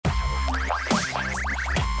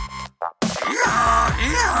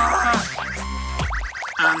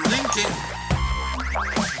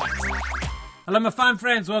Hello, my fine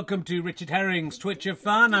friends. Welcome to Richard Herring's Twitch of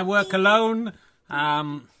Fun. I work alone.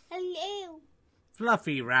 Hello.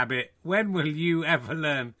 Fluffy Rabbit, when will you ever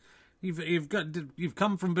learn? You've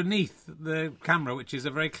come from beneath the camera, which is a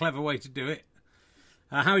very clever way to do it.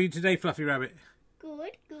 How are you today, Fluffy Rabbit?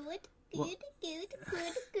 Good.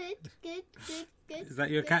 Is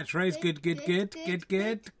that your catchphrase? Good.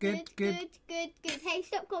 Hey,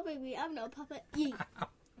 stop copying me. I'm not a puppet.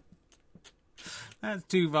 That's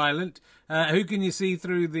too violent. Who can you see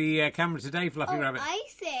through the camera today, Fluffy Rabbit? I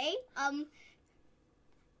see,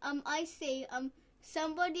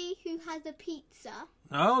 somebody who has a pizza.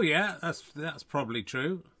 Oh yeah, that's probably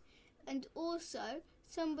true. And also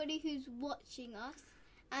somebody who's watching us.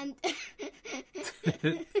 And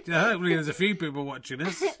hopefully there's a few people watching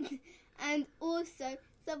us. And also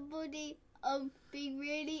somebody being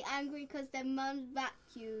really angry because their mum's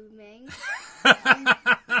vacuuming.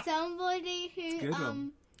 Somebody who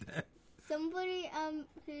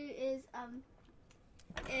who is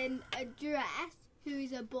in a dress,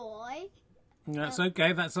 who's a boy. That's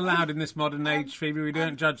okay. That's allowed in this modern age, Phoebe. We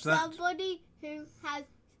don't judge that. Somebody who has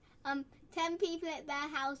 10 people at their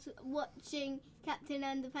house watching Captain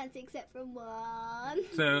Underpants except from one.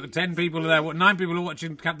 So 10 people are there. 9 people are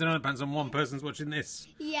watching Captain Underpants and 1 person's watching this.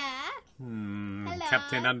 Yeah. Hello.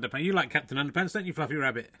 Captain Underpants. You like Captain Underpants, don't you, Fluffy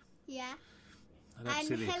Rabbit? Yeah. I don't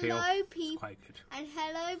see the hello appeal. people. Quite good. And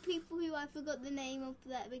hello people who I forgot the name of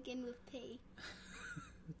that begin with P.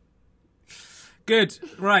 Good.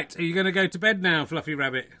 Right. Are you going to go to bed now, Fluffy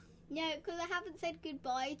Rabbit? No, because I haven't said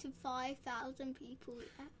goodbye to 5,000 people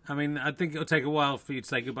yet. I mean, I think it'll take a while for you to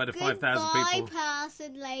say goodbye to 5,000 people. Goodbye,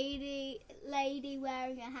 person, lady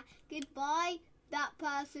wearing a hat. Goodbye, that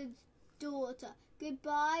person's daughter.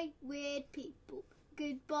 Goodbye, weird people.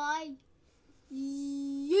 Goodbye,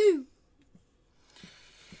 you.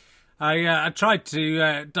 I tried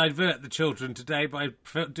to divert the children today by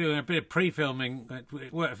doing a bit of pre-filming.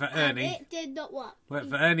 It worked for Ernie. And it did not work. Worked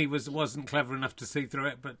for Ernie wasn't clever enough to see through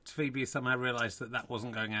it, but Phoebe somehow realised that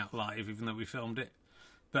wasn't going out live, even though we filmed it.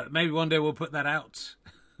 But maybe one day we'll put that out.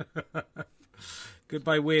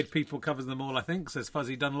 Goodbye Weird People covers them all, I think, says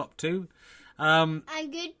Fuzzy Dunlop too. And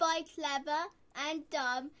goodbye clever and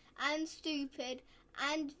dumb and stupid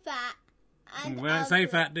and fat and we don't say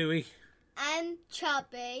fat, do we? And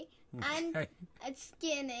chubby. Okay. And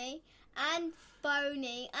skinny, and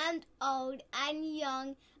bony, and old, and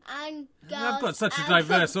young, and girls. I've got such a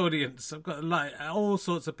diverse audience. I've got all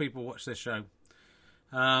sorts of people watch this show.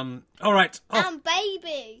 All right. And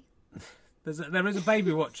baby. There is a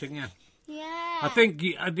baby watching, yeah. Yeah. I think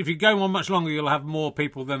if you go on much longer, you'll have more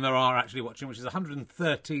people than there are actually watching, which is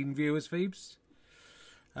 113 viewers, Phoebes.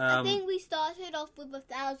 I think we started off with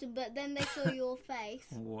 1,000, but then they saw your face.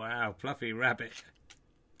 Wow, Fluffy Rabbit.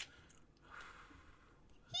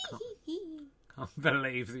 Can't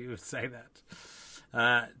believe that you would say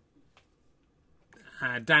that.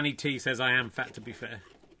 Danny T says, I am fat, to be fair.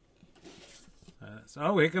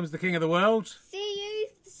 Here comes the king of the world.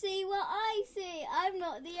 See what I see. I'm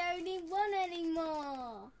not the only one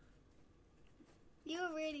anymore.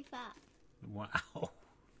 You're really fat. Wow.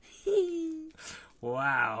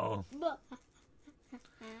 Wow.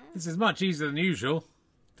 This is much easier than usual,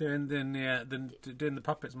 than doing the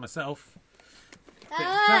puppets myself.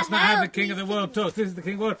 That's not how the king of the world talks. This is the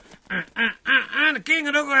king of the world. I'm the king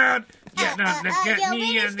of the world. Get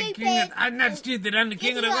me and the king of... I'm not stupid. I'm the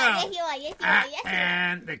king of the world. Yes, you are.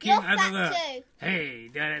 And the king of the world. Too. Hey,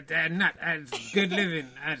 that's good living.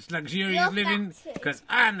 That's luxurious living. Because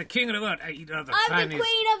I'm the king of the world. I eat all the finest... I'm the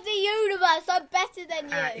queen of the universe. I'm better than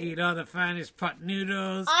you. I eat all the finest pot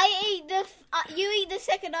noodles. You eat the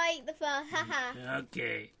second, I eat the first. Haha.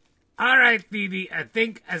 Okay. All right, Phoebe, I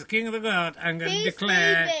think as king of the world, I'm going to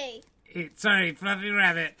declare... Fluffy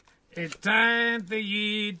Rabbit. It's time for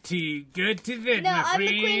you to go to bed, my friend. No, I'm the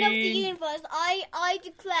queen of the universe. I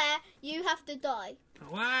declare you have to die.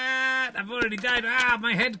 What? I've already died.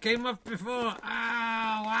 My head came off before.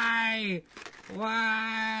 Why?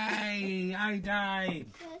 Why? I died.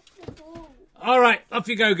 All right, off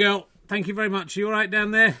you go, girl. Thank you very much. You all right down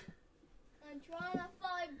there? I'm trying to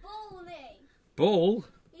find Baldy. Ball?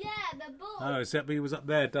 Yeah, the ball. Oh, except he was up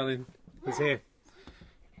there, darling. He's here.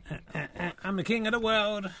 I'm the king of the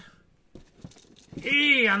world.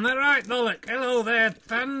 Hey, on the right, Bollock. Hello there,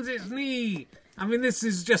 thumbs, it's me. I mean, this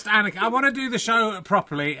is just anarchy. I want to do the show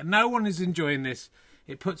properly. No one is enjoying this.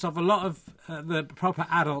 It puts off a lot of the proper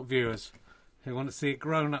adult viewers who want to see a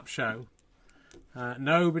grown-up show.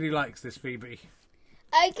 Nobody likes this, Phoebe.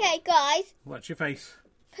 Okay, guys. Watch your face.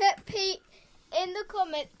 In the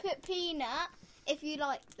comments, put peanut if you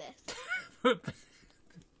like this.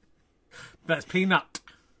 That's peanut.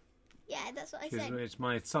 Yeah, that's what I said. It's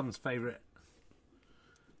my son's favourite.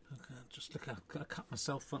 Okay, just look, I cut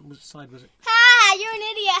myself on which side was it? Ha! You're an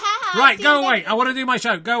idiot. Ha ha. Right, go away. I want to do my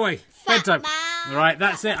show. Go away. Fat Bedtime. man. Right,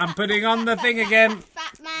 that's it. I'm putting on the thing again.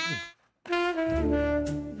 Fat man.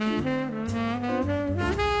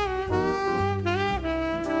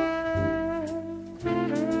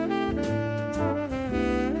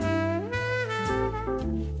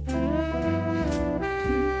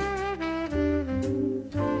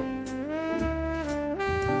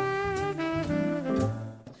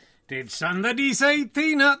 Did somebody say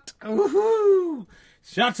peanut? Woohoo!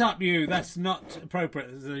 Shut up, you. That's not appropriate.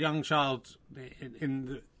 There's a young child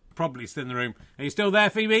probably still in the room. Are you still there,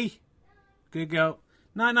 Phoebe? Good girl.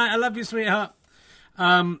 Night, night. I love you, sweetheart.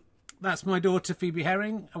 That's my daughter, Phoebe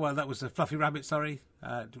Herring. Well, that was a fluffy rabbit, sorry,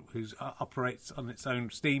 who operates on its own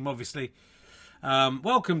steam, obviously.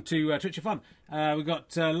 Welcome to Twitch of Fun. We've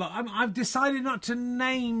got I've decided not to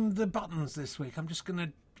name the buttons this week. I'm just going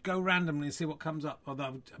to go randomly and see what comes up. Although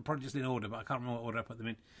I'm probably just in order, but I can't remember what order I put them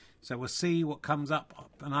in. So we'll see what comes up,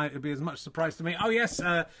 and it'll be as much surprise to me. Oh yes,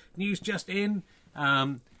 news just in.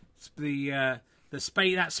 That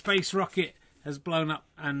space rocket has blown up,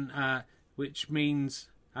 and which means,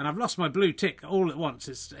 and I've lost my blue tick all at once.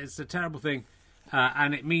 It's a terrible thing.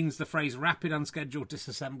 And it means the phrase rapid unscheduled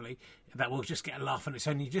disassembly. That will just get a laugh on its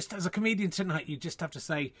own. You just, as a comedian tonight, you just have to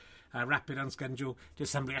say rapid unscheduled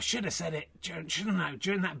disassembly. I should have said it, shouldn't I?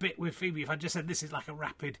 During that bit with Phoebe, if I just said this is like a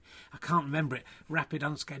rapid, I can't remember it, rapid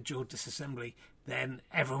unscheduled disassembly, then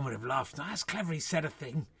everyone would have laughed. Now, that's clever, he said a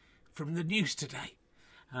thing from the news today.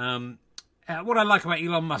 What I like about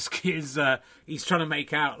Elon Musk is he's trying to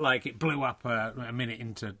make out like it blew up a minute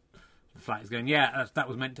into the flight. He's going, yeah, that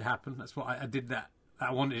was meant to happen. That's what I did that.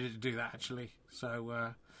 I wanted it to do that, actually.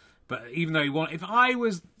 So, but even though if I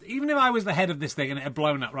was the head of this thing and it had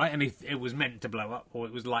blown up, right, and it was meant to blow up or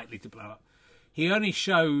it was likely to blow up, he only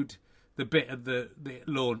showed the bit of the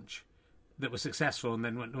launch that was successful, and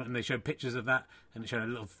then when they showed pictures of that and it showed a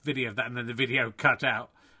little video of that, and then the video cut out,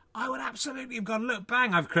 I would absolutely have gone, look,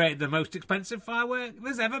 bang, I've created the most expensive firework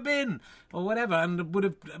there's ever been, or whatever, and would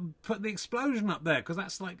have put the explosion up there, because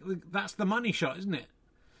that's the money shot, isn't it?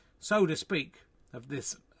 So to speak, of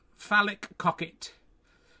this phallic cocket.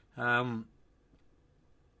 We've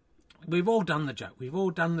all done the joke. We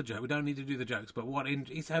don't need to do the jokes, but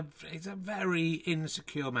he's a very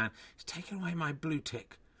insecure man. He's taken away my blue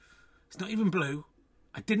tick. It's not even blue.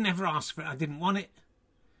 I didn't ever ask for it. I didn't want it.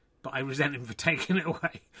 But I resent him for taking it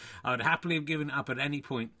away. I would happily have given it up at any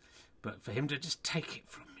point. But for him to just take it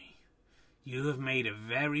from me. You have made a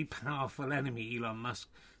very powerful enemy, Elon Musk.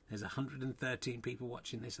 There's 113 people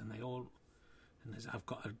watching this, and I've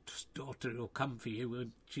got a daughter who'll come for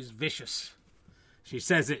you. She's vicious. She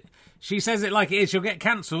says it like it is. She'll get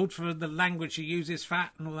cancelled for the language she uses,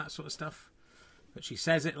 fat and all that sort of stuff. But she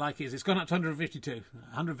says it like it is. It's gone up to 152.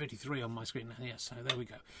 153 on my screen now. Yes, so there we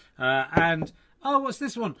go. What's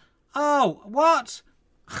this one? Oh, what?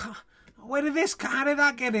 How did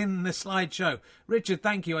that get in the slideshow? Richard,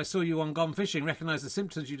 thank you. I saw you on Gone Fishing. Recognised the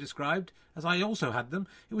symptoms you described, as I also had them.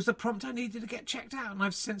 It was the prompt I needed to get checked out, and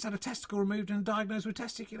I've since had a testicle removed and diagnosed with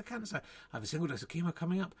testicular cancer. I have a single dose of chemo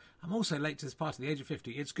coming up. I'm also late to this part of the age of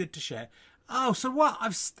 50. It's good to share. Oh, so what?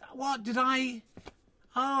 Have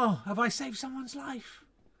I saved someone's life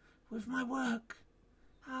with my work?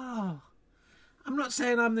 Oh. I'm not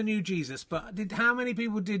saying I'm the new Jesus, but how many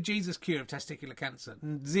people did Jesus cure of testicular cancer?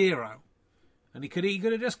 0. And he could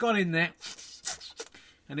have just gone in there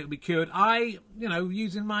and it would be cured. I,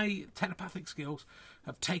 using my telepathic skills,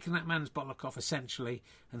 have taken that man's bollock off essentially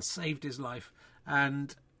and saved his life.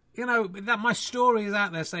 And, that my story is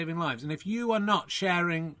out there saving lives. And if you are not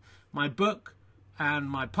sharing my book and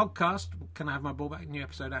my podcast, Can I Have My Ball Back? New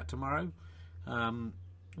episode out tomorrow.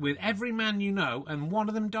 With every man you know, and one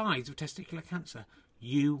of them dies of testicular cancer,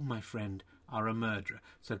 you, my friend, are a murderer.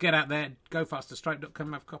 So get out there,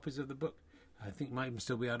 gofasterstripe.com, have copies of the book. I think you might even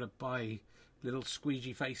still be able to buy little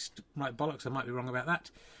squeegee-faced right bollocks. I might be wrong about that.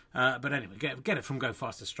 But anyway, get it from Go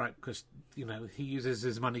Faster Stripe, because, he uses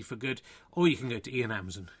his money for good. Or you can go to Ian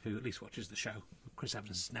Amazon, who at least watches the show. Chris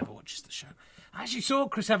Evans never watches the show. I actually saw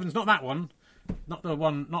Chris Evans, not that one. Not the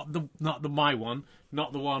one, not the my one.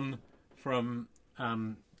 Not the one from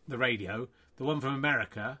the radio, the one from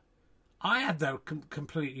America. I had the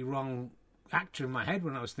completely wrong actor in my head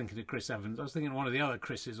when I was thinking of Chris Evans. I was thinking of one of the other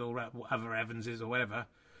Chris's or other Evanses or whatever.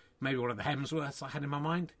 Maybe one of the Hemsworths I had in my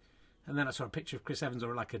mind. And then I saw a picture of Chris Evans,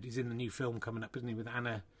 or he's in the new film coming up, isn't he, with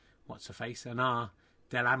Anna, what's her face, Ana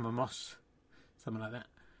Del Amamos, something like that.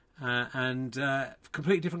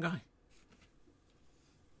 Completely different guy.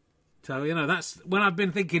 So, that's when I've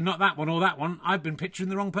been thinking not that one or that one, I've been picturing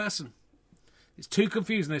the wrong person. It's too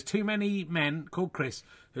confusing. There's too many men called Chris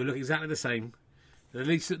who look exactly the same. At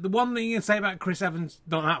least the one thing you can say about Chris Evans,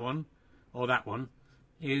 not that one, or that one,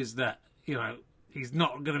 is that, you know, he's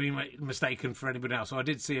not going to be mistaken for anybody else. So I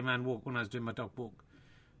did see a man walk when I was doing my dog walk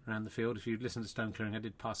around the field. If you listen to Stone Clearing, I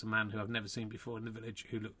did pass a man who I've never seen before in the village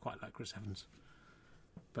who looked quite like Chris Evans.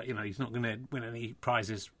 But, you know, he's not going to win any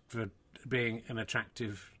prizes for being an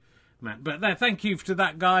attractive man. But thank you to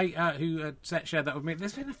that guy who shared that with me.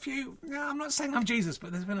 There's been a few, I'm not saying I'm Jesus,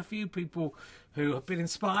 but there's been a few people who have been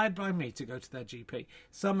inspired by me to go to their GP.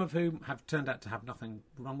 Some of whom have turned out to have nothing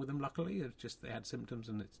wrong with them, luckily. It's just they had symptoms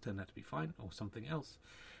and it's turned out to be fine, or something else.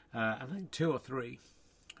 I think 2 or 3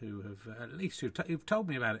 who have, at least who've told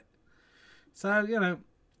me about it. So, you know,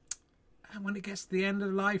 and when it gets to the end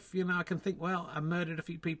of life, you know, I can think, well, I murdered a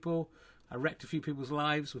few people, I wrecked a few people's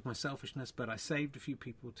lives with my selfishness, but I saved a few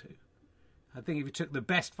people too. I think if you took the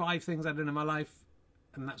best 5 things I've done in my life,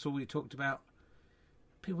 and that's all we talked about,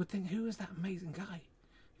 people would think, who is that amazing guy?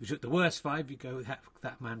 If you took the worst 5, you go,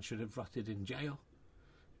 that man should have rotted in jail.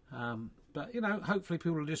 But, you know, hopefully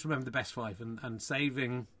people will just remember the best 5 and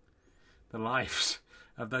saving the lives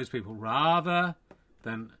of those people rather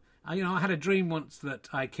than... You know, I had a dream once that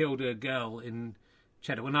I killed a girl in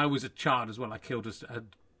Cheddar. When I was a child as well, I killed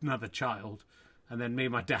another child. And then me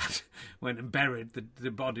and my dad went and buried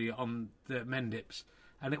the body on the Mendips.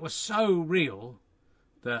 And it was so real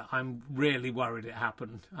that I'm really worried it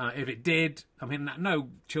happened. If it did, I mean, no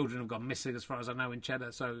children have gone missing as far as I know in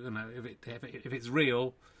Cheddar. So, you know, if it's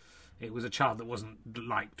real, it was a child that wasn't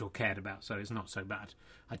liked or cared about, so it's not so bad.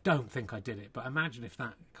 I don't think I did it, but imagine if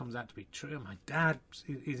that comes out to be true. My dad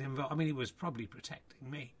is involved. I mean, he was probably protecting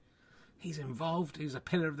me. He's involved. He's a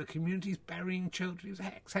pillar of the community. He's burying children. He was an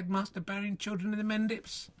ex-headmaster burying children in the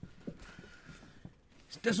Mendips.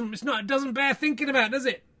 It doesn't bear thinking about, does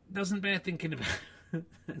it? Doesn't bear thinking about.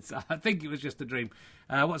 So I think it was just a dream.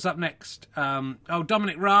 What's up next?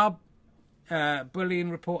 Dominic Raab. Bullying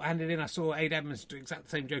report handed in. I saw Aid Edmonds do exactly the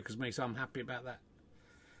same joke as me, so I'm happy about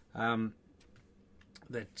that.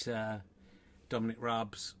 Dominic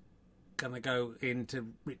Raab's going to go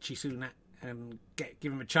into Richie Sunak and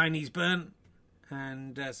give him a Chinese burn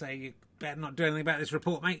and say, you better not do anything about this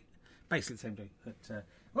report, mate. Basically the same joke. But,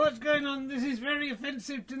 what's going on? This is very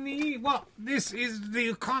offensive to me. What?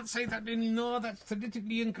 You can't say that anymore. That's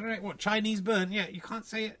politically incorrect. What, Chinese burn? Yeah, you can't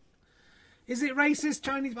say it. Is it racist,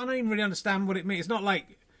 Chinese? I don't even really understand what it means. It's not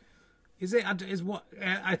like... Is it?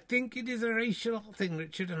 I think it is a racial thing,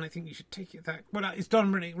 Richard, and I think you should take it that... Well, it's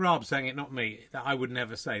Dominic Raab saying it, not me. That I would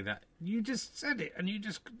never say that. You just said it, and you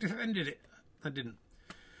just defended it. I didn't.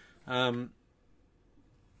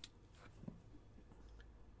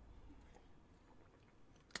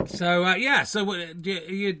 So do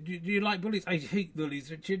you like bullies? I hate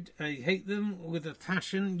bullies, Richard. I hate them with a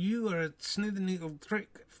passion. You are a slithering little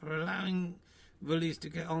trick for allowing bullies to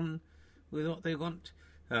get on with what they want.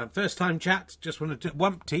 First time chat, just wanted to...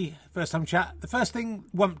 Wumpty, first time chat. The first thing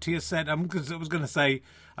Wumpty has said, because I was going to say,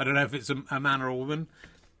 I don't know if it's a man or a woman.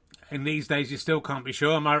 In these days, you still can't be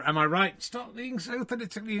sure. Am I right? Stop being so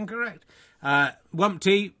politically incorrect.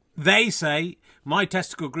 Wumpty, they say, my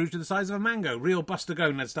testicle grew to the size of a mango. Real Buster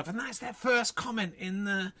Gonad stuff. And that's their first comment in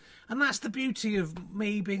the... And that's the beauty of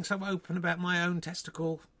me being so open about my own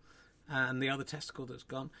testicle and the other testicle that's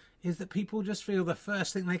gone, is that people just feel the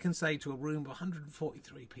first thing they can say to a room of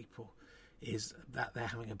 143 people is that they're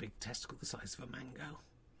having a big testicle the size of a mango.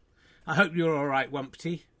 I hope you're all right,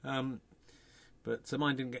 Wumpty. But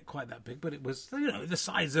mine didn't get quite that big, but it was, you know, the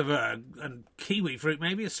size of a kiwi fruit,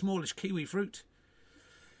 maybe a smallish kiwi fruit.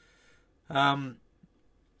 Do you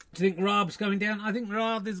think Raab's going down? I think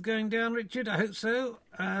Raab is going down, Richard. I hope so.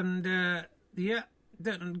 And yeah.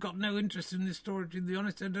 Got no interest in this story, to be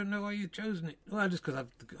honest. I don't know why you've chosen it. Well, just because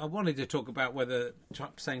I wanted to talk about whether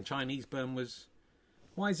saying Chinese burn was...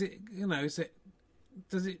 Why is it, you know, is it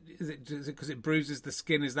because it bruises the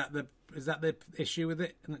skin? Is that the issue with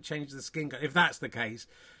it? And it changes the skin? If that's the case,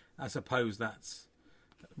 I suppose that's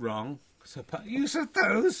wrong. You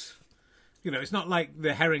suppose? You know, it's not like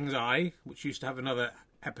the herring's eye, which used to have another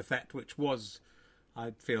epithet, which was,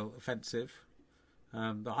 I feel, offensive.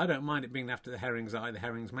 But I don't mind it being after the herring's eye, the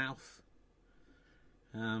herring's mouth.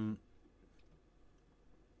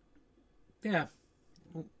 Yeah.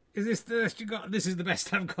 Is this the best you got? This is the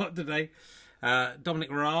best I've got today. Dominic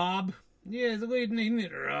Raab. Yeah, the weird name,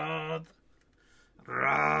 isn't it? Raab.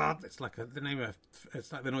 Raab. It's like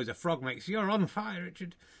it's like the noise a frog makes. You're on fire,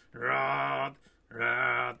 Richard. Raab.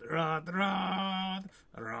 Rod, rod, rod,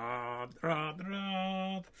 rod, rod, rod,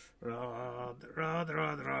 rod, rod, rod,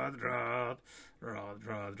 rod, rod, rod,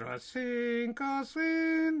 rod, rod, sink or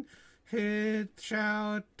swim, Hit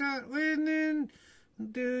shout at winning.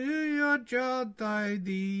 Do your job by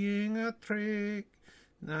doing a trick.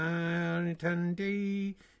 Night and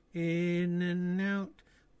day, in and out,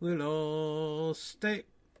 we'll all stick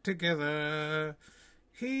together.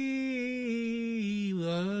 He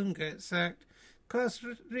won't get sacked, 'cause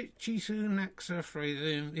Richie Sunak's afraid of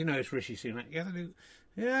him. You know it's Rishi Sunak. Yeah, I do.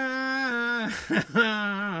 Yeah.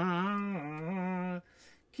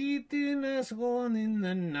 Keeping us warm in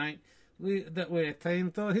the night that we're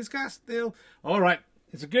playing for his castle. All right.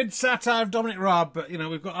 It's a good satire of Dominic Raab, but, you know,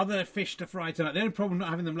 we've got other fish to fry tonight. The only problem not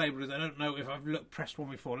having them labelled is I don't know if I've pressed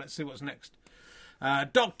one before. Let's see what's next.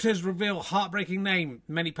 Doctors reveal heartbreaking name.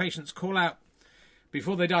 Many patients call out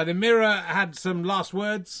before they die. The Mirror had some last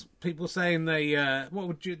words. People saying they, what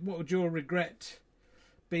would your regret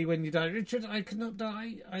be when you die? Richard, I cannot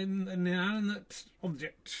die. I'm an inanimate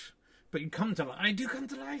object. But you come to life. I do come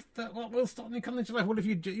to life. What will stop me coming to life? What if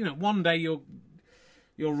you know, one day you'll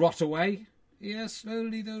rot away? Yeah,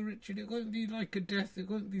 slowly though, Richard. It won't be like a death. It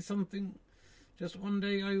won't be something. Just one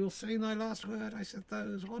day I will say thy last word. I said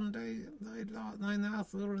those. One day thy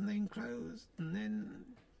mouth will remain closed, and then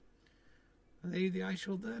the I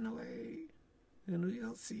shall burn away, and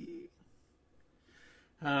we'll see.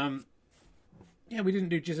 Yeah, we didn't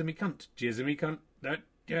do jizzy cunt. Jizzy cunt.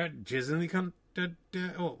 Jizzy cunt.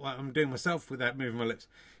 Oh, well, I'm doing myself without moving my lips.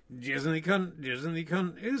 Jizzy cunt. Jizzy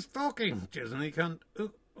cunt. Who's talking? Jizzy cunt.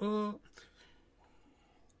 Oh.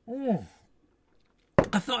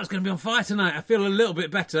 I thought I was going to be on fire tonight. I feel a little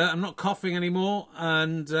bit better. I'm not coughing anymore,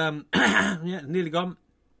 and yeah, nearly gone.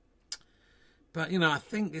 But you know, I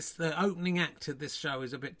think it's the opening act of this show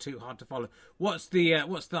is a bit too hard to follow. What's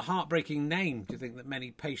the heartbreaking name? Do you think that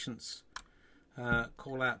many patients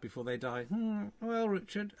call out before they die? Well,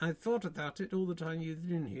 Richard, I thought about it all the time you've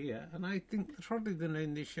been here, and I think probably the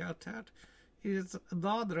name they shout out is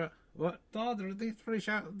Dardra. What? Dardra? They probably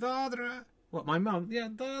shout Dardra. What, my mum? Yeah,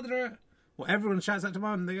 Dardra. Well, everyone shouts out to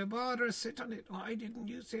mum. They go, Dardra, sit on it. Why didn't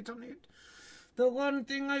you sit on it? The one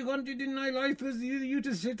thing I wanted in my life was you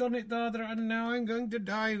to sit on it, Dardra, and now I'm going to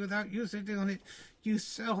die without you sitting on it. You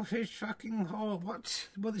selfish fucking whore. What?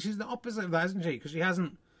 Well, she's the opposite of that, isn't she? Because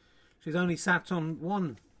she's only sat on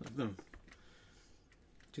one of them.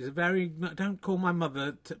 She's a very... Don't call my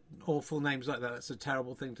mother awful names like that. That's a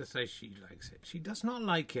terrible thing to say. She likes it. She does not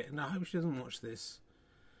like it, and I hope she doesn't watch this.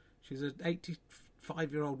 She's an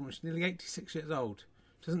 85-year-old woman. She's nearly 86 years old.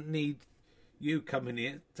 Doesn't need you coming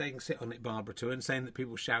here, saying sit on it, Barbara, to her, and saying that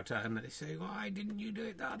people shout at her and they say, why didn't you do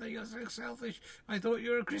it, Dada? You're so selfish. I thought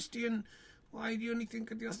you were a Christian. Why do you only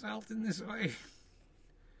think of yourself in this way?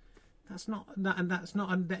 That's not a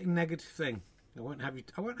negative thing. I won't have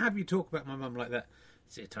you talk about my mum like that.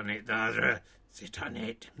 Sit on it, Dada. Sit on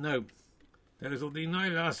it. No. Those will be my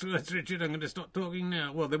last words, Richard. I'm going to stop talking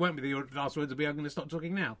now. Well, they won't be the last words. Will be I'm going to stop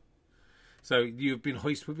talking now. So you've been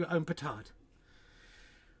hoisted with your own petard.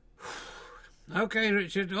 Okay,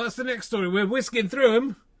 Richard. What's the next story? We're whisking through them.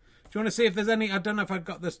 Do you want to see if there's any? I don't know if I've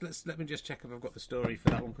got this. Let me just check if I've got the story for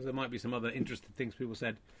that one, because there might be some other interesting things people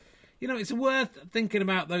said. You know, it's worth thinking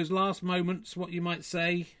about those last moments, what you might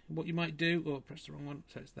say, what you might do. Oh, press the wrong one.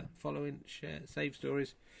 So it's that following, share, save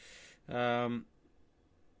stories. No,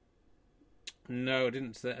 I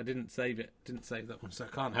didn't save it. Didn't save that one, so I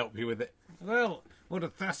can't help you with it. Well, what a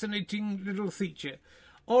fascinating little feature.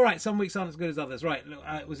 All right, some weeks aren't as good as others. Right, look,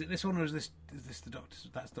 was it this one or is this the Doctor's?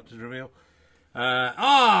 That's Doctor's reveal.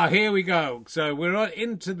 Here we go. So we're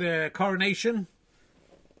into the coronation.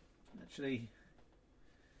 Actually,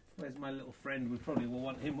 where's my little friend? We probably will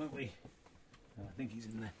want him, won't we? I think he's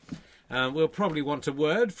in there. We'll probably want a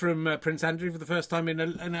word from Prince Andrew for the first time in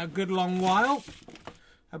a good long while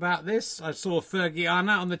about this. I saw Fergie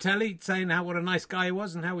Anna on the telly saying what a nice guy he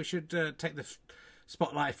was and how we should take the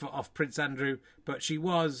spotlight off Prince Andrew, but she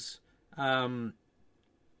was putting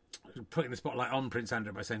the spotlight on Prince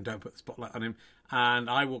Andrew by saying don't put the spotlight on him, and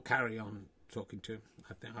I will carry on talking to him.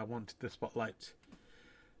 I think I wanted the spotlight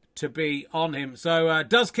to be on him. So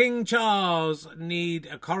does King Charles need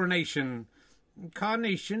a coronation?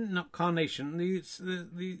 Carnation, not carnation. The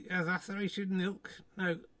evaporated milk.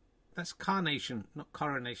 No, that's carnation, not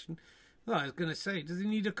coronation. Well, I was going to say, does he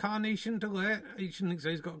need a carnation to wear? He shouldn't think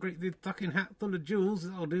so. He's got a great big fucking hat full of jewels.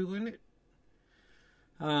 That'll do, won't it?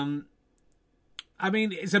 I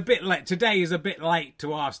mean, it's a bit late. Today is a bit late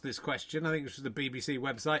to ask this question. I think this was the BBC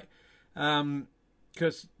website.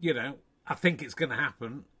 Because, you know, I think it's going to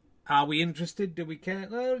happen. Are we interested? Do we care?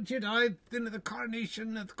 Well, Richard, I've been at the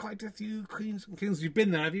coronation of quite a few queens and kings. You've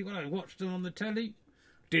been there, have you? Well, I watched them on the telly.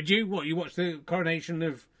 Did you? What, you watched the coronation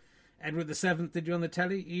of Edward VII, did you, on the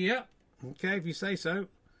telly? Yep. Okay, if you say so.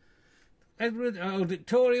 Edward,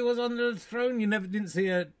 Victoria was on the throne. You never didn't see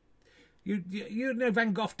a. You know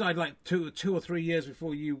Van Gogh died like two or 3 years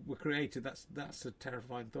before you were created. That's a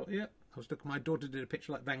terrifying thought. Yeah, I was looking. My daughter did a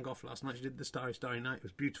picture like Van Gogh last night. She did the Starry Starry Night. It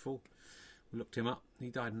was beautiful. We looked him up. He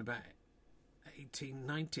died in about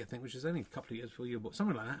 1890, I think, which is only a couple of years before you were born.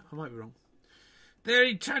 Something like that. I might be wrong.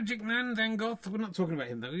 Very tragic man, Van Gogh. We're not talking about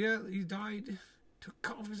him though. Yeah, he died.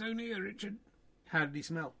 Cut off his own ear, Richard. How did he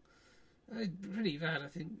smell? Pretty bad, I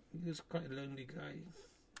think. He was quite a lonely guy.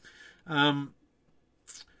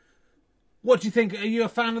 What do you think? Are you a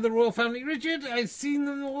fan of the royal family, Richard? I've seen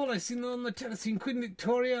them all. I've seen them on the television. I've seen Queen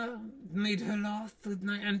Victoria. Made her laugh with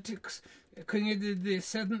my antics. King Edward the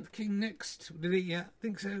Seventh, King next. Did he? Yeah, I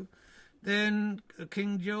think so. Then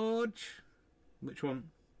King George. Which one?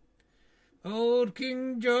 Old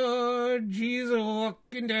King George, he's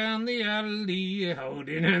walking down the alley,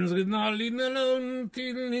 holding hands with Molly Malone,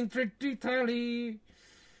 feeling pretty tally.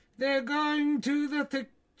 They're going to the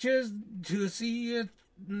pictures to see a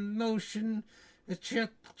motion, a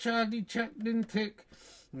Charlie Chaplin pic,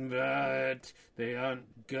 but they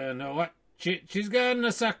aren't gonna watch it. She's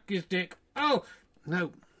gonna suck his dick. Oh,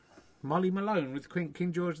 no. Molly Malone with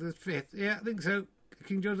King George the Fifth. Yeah, I think so.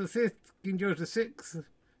 King George the Fifth, King George the Sixth. Is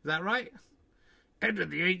that right?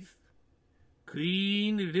 Edward the Eighth,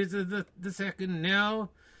 Queen Elizabeth the Second,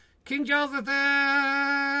 now King Charles the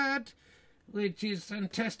Third, which is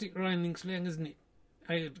fantastic rhyming slang, isn't it?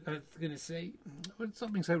 I was going to say, what's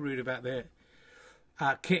something so rude about that?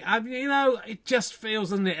 It just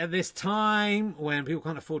feels, doesn't it, at this time when people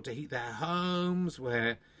can't afford to heat their homes,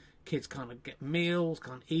 where kids can't get meals,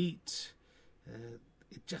 can't eat.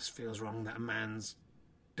 It just feels wrong that a man's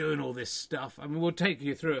doing all this stuff. I mean, we'll take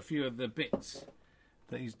you through a few of the bits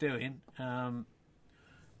that he's doing.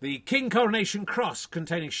 The King Coronation Cross,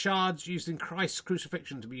 containing shards used in Christ's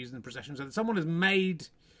crucifixion to be used in the procession. So someone has made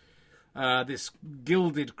this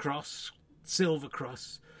gilded cross, silver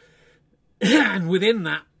cross, and within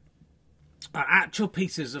that are actual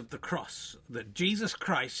pieces of the cross that Jesus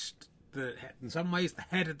Christ, in some ways the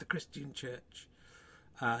head of the Christian church,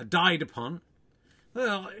 died upon.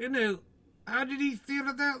 Well, how did he feel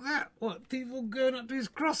about that? What, people going up to his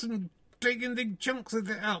cross and taking big chunks of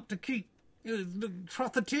it out to keep? It was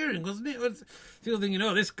profiteering, wasn't it? It was still thinking,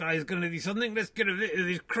 this guy's going to do something. Let's get a bit of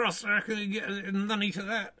his cross. I reckon we get money for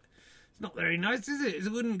that. It's not very nice, is it?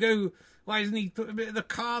 It wouldn't go. Why doesn't he put a bit of the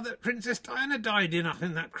car that Princess Diana died in up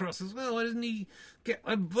in that cross as well? Why doesn't he get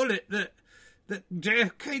a bullet that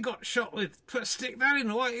JFK got shot with? Stick that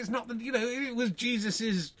in. Why? It's not it was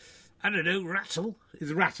Jesus's, I don't know, rattle.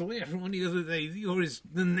 His rattle. Everyone he goes, or his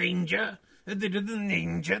the manger. They did the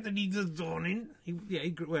manger that he was born in.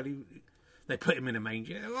 They put him in a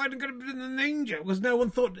manger. Why didn't get him in the manger? Because no one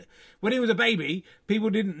thought, when he was a baby, people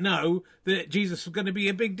didn't know that Jesus was going to be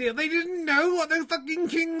a big deal. They didn't know what the fucking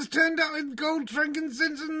kings turned out with gold,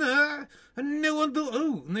 frankincense, and myrrh. And no one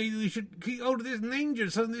thought, maybe we should keep hold of this manger,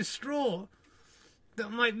 some of this straw. That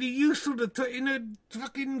might be useful to put in a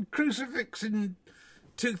fucking crucifix in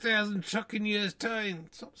 2,000 fucking years' time.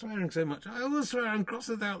 Stop swearing so much. I always swear on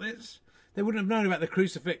crosses about this. They wouldn't have known about the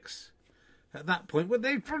crucifix at that point. Well,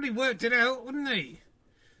 they probably worked it out, wouldn't they?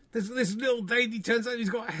 There's this little baby turns out he's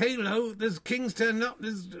got a halo. There's kings turning up.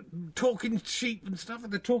 There's talking sheep and stuff. Are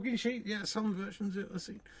the talking sheep? Yeah, some versions of it I've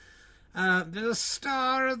seen. There's a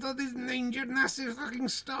star of this manger. Massive fucking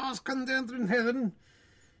stars come down from heaven.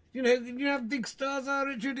 You know how big stars are,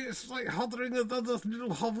 Richard? It's like hovering with other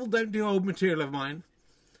little hovel. Don't do old material of mine.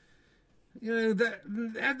 That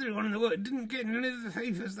everyone in the world didn't get any of the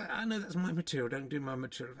favours. I know that's my material. Don't do my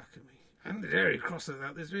material back at me. I'm very cross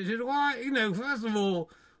about this, Richard. Why? First of all,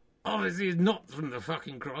 obviously it's not from the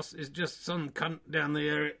fucking cross. It's just some cunt down the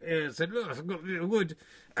area said, look, I've got a bit of wood.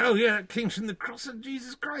 Oh, yeah, that came from the cross of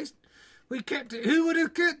Jesus Christ. We kept it. Who would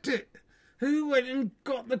have kept it? Who went and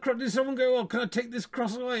got the cross? Did someone go, can I take this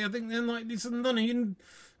cross away? I think there might be some money in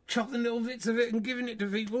chopping little bits of it and giving it to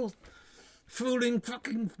people. Fooling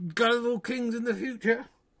fucking gullible kings in the future.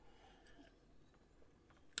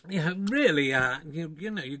 Yeah, really,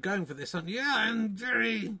 you're going for this, aren't you? Yeah, I'm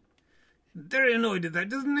very, very annoyed at that. It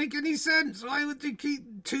doesn't make any sense. Why would they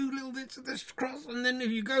keep two little bits of this cross? And then if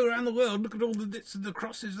you go around the world, look at all the bits of the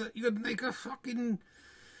crosses that you could make a fucking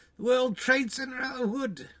World Trade Center out of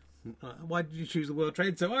wood. Why did you choose the World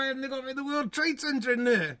Trade Center? Why haven't they got the World Trade Center in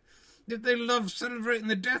there? Did they love celebrating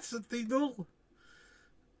the deaths of people?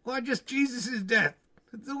 Why just Jesus' death?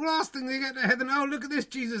 The last thing they get to heaven, look at this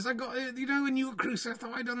Jesus. I got it. When you were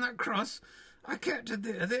crucified on that cross, I kept it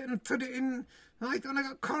there and put it in. When I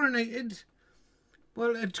got coronated.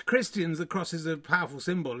 Well, to Christians, the cross is a powerful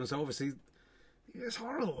symbol, and so obviously, It's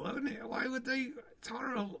horrible, isn't it? Why would they? It's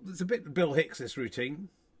horrible. It's a bit Bill Hicks, this routine.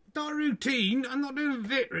 Not a routine. I'm not doing a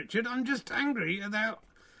bit, Richard. I'm just angry about,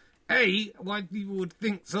 A, why people would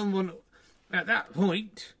think someone at that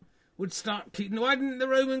point would start keeping... Why didn't the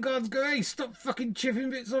Roman gods go, hey, stop fucking chipping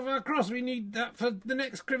bits off our cross? We need that for the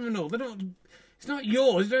next criminal. They're not... It's not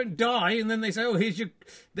yours. You don't die. And then they say, oh,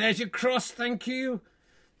 there's your cross. Thank you.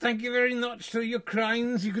 Thank you very much for your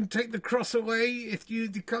crimes. You can take the cross away if you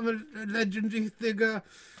become a legendary figure.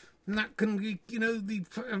 And that can be,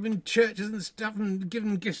 having churches and stuff and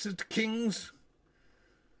giving gifts to kings.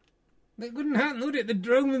 That wouldn't happen, would it?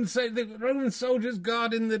 The Roman soldiers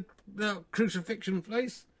guarding the crucifixion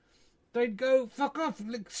place, they'd go, fuck off,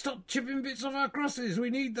 stop chipping bits off our crosses. We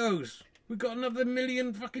need those. We've got another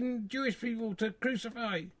million fucking Jewish people to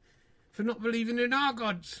crucify for not believing in our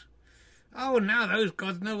gods. Oh, now those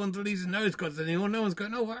gods, no one believes in those gods anymore. No one's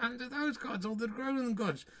going, oh, what happened to those gods, all the Roman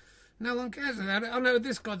gods? No one cares about it. Oh, no,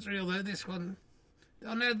 this god's real, though, this one.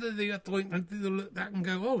 Oh, no, the appointment, they'll look back and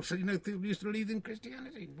go, oh, so, people used to believe in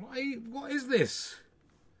Christianity. What is this?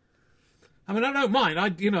 I mean, I don't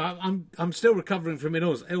mind. I'm still recovering from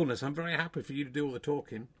illness. I'm very happy for you to do all the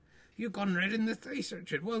talking. You've gone red in the face,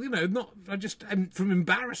 Richard. Well, from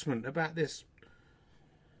embarrassment about this.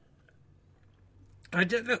 I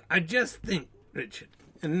just think, Richard,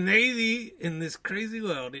 and maybe in this crazy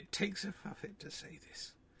world it takes a puppet to say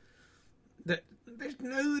this, that there's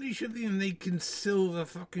nobody should be making silver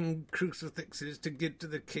fucking crucifixes to give to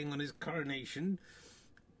the king on his coronation.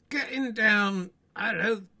 Getting down, I don't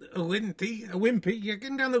know, a wimpy, you're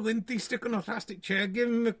getting down the wimpy, stick on a plastic chair, give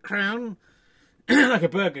him a crown, like a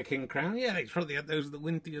Burger King crown. Yeah, they probably had those at the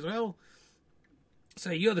wimpy as well.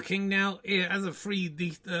 So you're the king now, here, as a free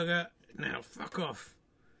beef burger. Now, fuck off.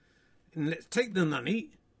 And let's take the money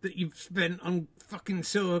that you've spent on fucking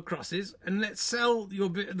silver crosses and let's sell your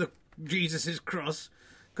bit of the Jesus' cross,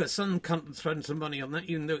 because some cunt will spend some money on that,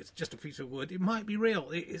 even though it's just a piece of wood. It might be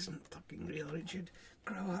real. It isn't fucking real, Richard.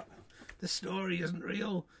 Grow up. The story isn't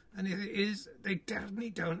real. And if it is, they definitely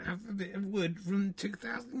don't have a bit of wood from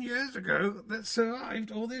 2,000 years ago that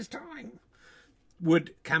survived all this time.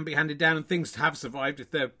 Wood can be handed down and things have survived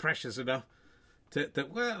if they're precious enough.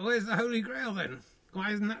 Where's the Holy Grail then? Why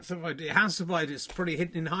hasn't that survived? It has survived. It's probably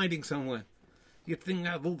hidden in hiding somewhere. You'd think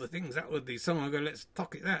out of all the things that would be, someone would go, let's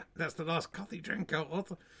pocket that. That's the last coffee drink out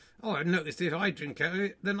of. Oh, I noticed if I drink out of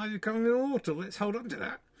it, then I become immortal. Let's hold on to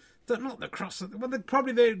that. But not the cross. Well,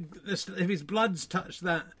 if his blood's touched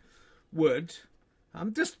that wood.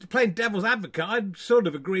 I'm just playing devil's advocate. I'd sort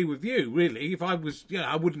of agree with you, really. If I was,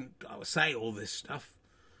 I would say all this stuff.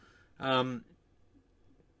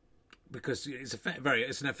 Because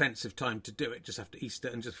it's an offensive time to do it, just after Easter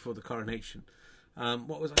and just before the coronation.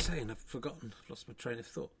 What was I saying? I've forgotten. I've lost my train of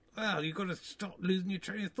thought. Well, you've got to stop losing your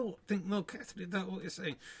train of thought. Think more carefully about what you're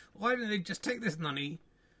saying. Why don't they just take this money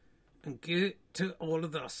and give it to all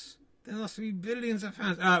of us? There must be billions of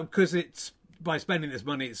pounds. Because it's by spending this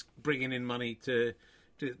money, it's bringing in money to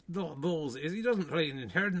what balls it is. He doesn't pay an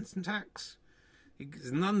inheritance tax.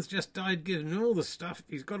 His nun's just died giving him all the stuff.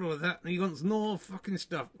 He's got all of that, and he wants more fucking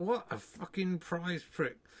stuff. What a fucking prize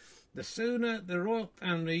prick. The sooner the royal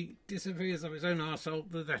family disappears of its own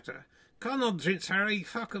arsehole, the better. Come on, Prince Harry,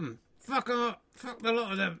 fuck 'em. Fuck 'em up. Fuck the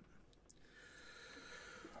lot of them.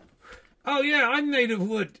 Oh, yeah, I'm made of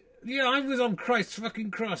wood. Yeah, I was on Christ's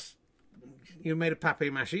fucking cross. You made a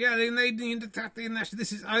papier mache. Yeah, they made me into papier mache.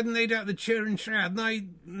 I made out the Turin shroud. My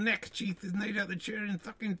neckerchief is made out the Turin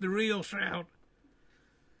fucking the real shroud.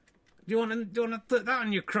 Do you want to put that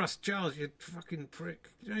on your cross, Charles, you fucking prick?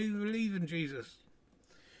 You don't even believe in Jesus.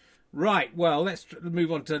 Right, well, let's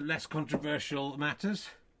move on to less controversial matters.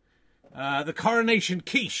 The coronation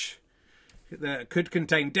quiche that could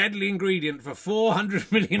contain deadly ingredient for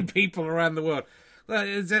 400 million people around the world. Well,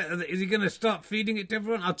 is he going to start feeding it to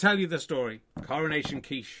everyone? I'll tell you the story. Coronation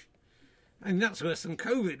quiche. And that's worse than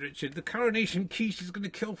COVID, Richard. The coronation quiche is going to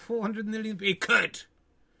kill 400 million people.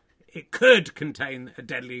 It could contain a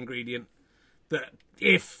deadly ingredient that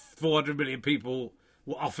if 400 million people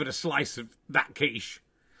were offered a slice of that quiche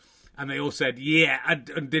and they all said, yeah,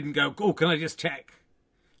 and didn't go, oh, can I just check?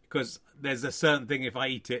 Because there's a certain thing, if I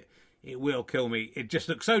eat it, it will kill me. It just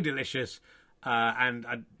looks so delicious. And,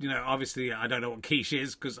 obviously I don't know what quiche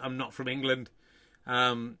is because I'm not from England.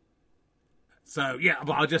 So, yeah,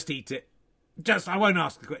 but I'll just eat it. I won't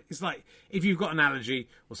ask the question. It's like if you've got an allergy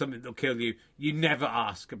or something that'll kill you, you never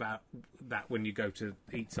ask about that when you go to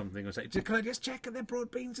eat something or say, can I just check are there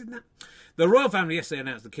broad beans in that? The royal family yesterday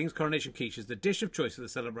announced the King's Coronation Quiche is the dish of choice for the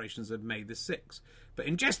celebrations of May the 6th. But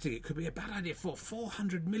ingesting it could be a bad idea for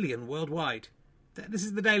 400 million worldwide. This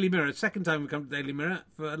is the Daily Mirror. Second time we come to the Daily Mirror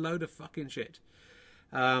for a load of fucking shit.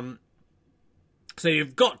 So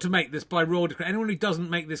you've got to make this by raw decree. Anyone who doesn't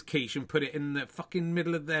make this quiche and put it in the fucking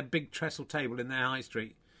middle of their big trestle table in their high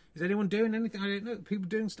street. Is anyone doing anything? I don't know. People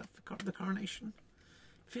doing stuff for the coronation.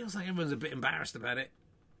 Feels like everyone's a bit embarrassed about it.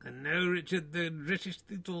 And no, Richard, the British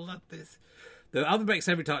people love this. The other baked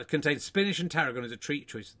savoury tart contains spinach and tarragon as a treat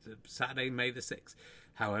choice for Saturday, May the 6th.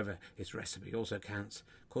 However, its recipe also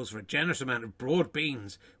calls for a generous amount of broad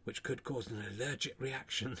beans, which could cause an allergic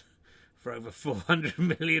reaction for over 400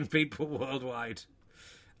 million people worldwide.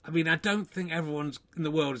 I mean, I don't think everyone in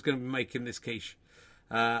the world is going to be making this quiche.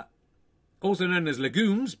 Also known as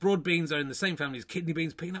legumes, broad beans are in the same family as kidney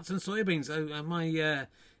beans, peanuts and soybeans. So my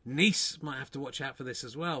niece might have to watch out for this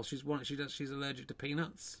as well. She's allergic to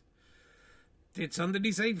peanuts. Did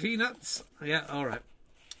somebody say peanuts? Yeah, all right.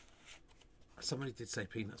 Somebody did say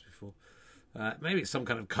peanuts before. Maybe it's some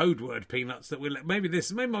kind of code word, peanuts, that will. Maybe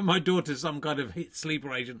my daughter's some kind of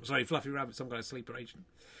sleeper agent. Sorry, Fluffy Rabbit, some kind of sleeper agent.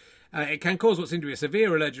 It can cause what seems to be a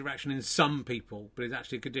severe allergic reaction in some people, but it's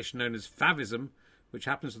actually a condition known as favism, which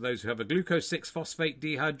happens to those who have a glucose 6-phosphate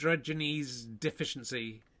dehydrogenase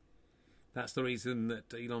deficiency. That's the reason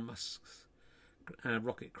that Elon Musk's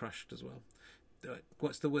rocket crashed as well.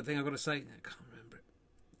 What's the word thing I've got to say? I can't remember it.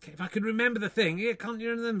 Okay, if I could remember the thing. Yeah, can't you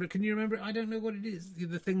remember it? Can you remember it? I don't know what it is.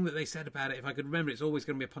 The thing that they said about it. If I could remember it, it's always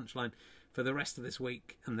going to be a punchline for the rest of this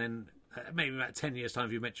week. And then maybe about 10 years' time,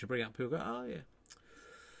 if you mention bring up, people go, oh, yeah.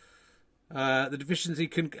 The deficiency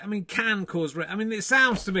can cause... it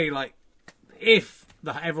sounds to me like if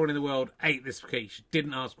everyone in the world ate this quiche,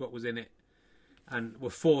 didn't ask what was in it, and were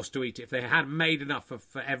forced to eat it, if they had made enough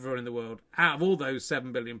for everyone in the world, out of all those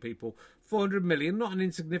 7 billion people, 400 million, not an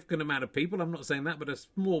insignificant amount of people, I'm not saying that, but a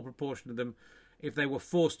small proportion of them, if they were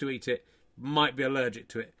forced to eat it, might be allergic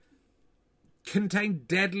to it. Contain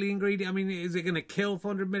deadly ingredient. Is it going to kill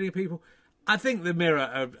 400 million people? I think the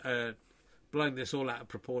Mirror are blowing this all out of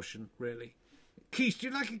proportion, really. Quiche, do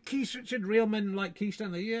you like a quiche, Richard? Real men like quiche,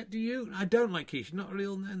 don't they? Yeah, do you? I don't like quiche, not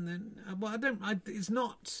real men then. Well, I don't, it's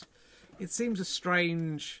not... It seems a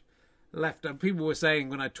strange left. People were saying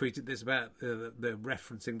when I tweeted this about the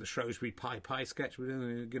referencing the Shrewsbury Pie sketch,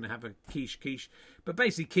 we're going to have a quiche. But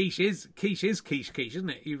basically, quiche is quiche,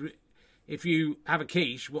 isn't it? If you have a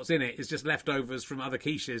quiche, what's in it is just leftovers from other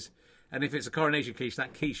quiches. And if it's a coronation quiche,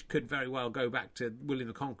 that quiche could very well go back to William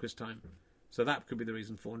the Conqueror's time. So that could be the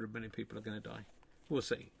reason 400 million people are going to die. We'll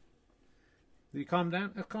see. You calm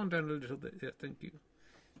down? I've calmed down a little bit. Yeah, thank you.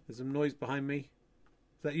 There's some noise behind me.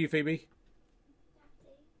 Is that you, Phoebe? Daddy.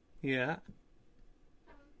 Yeah.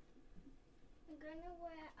 I'm going to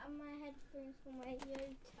wear my headphones from Radio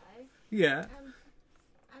Toe. Yeah. And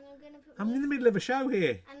I'm going to put... I'm in the middle of a show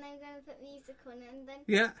here. And I'm going to put music on, and then...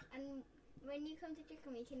 Yeah. And when you come to trick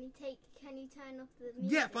on me, can you turn off the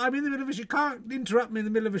music? Yeah, but I'm in the middle of a show. You can't interrupt me in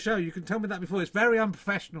the middle of a show. You can tell me that before. It's very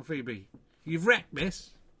unprofessional, Phoebe. You've wrecked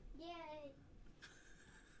this.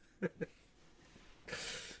 Yay.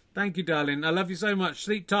 Thank you, darling. I love you so much.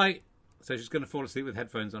 Sleep tight. So she's going to fall asleep with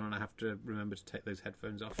headphones on, and I have to remember to take those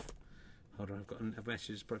headphones off. Hold on, I've got a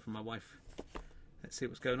message probably from my wife. Let's see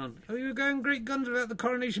what's going on. Oh, you're going great guns about the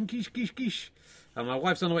coronation quiche. My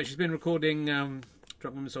wife's on the way. She's been recording Drunk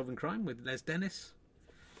Women Solving Crime with Les Dennis.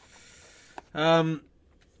 So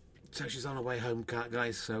she's on her way home,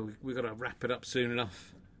 guys. So we've got to wrap it up soon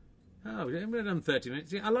enough. Oh, yeah, we've done 30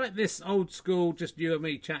 minutes. Yeah, I like this old school, just you and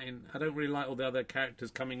me chatting. I don't really like all the other characters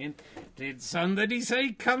coming in. Did somebody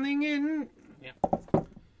say coming in? Yeah.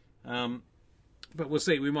 But we'll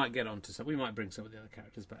see. We might get on to some. We might bring some of the other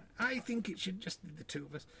characters back. I think it should just be the two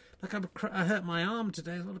of us. Like I hurt my arm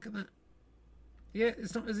today. Oh, look at that. Yeah,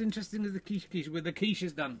 it's not as interesting as the quiche. With the quiche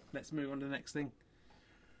is done. Let's move on to the next thing.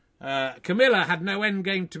 Camilla had no end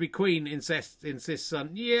game to be queen, insists son.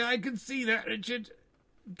 Yeah, I can see that, Richard.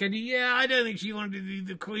 Can you? Yeah, I don't think she wanted to be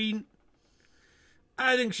the queen.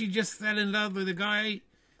 I think she just fell in love with a guy.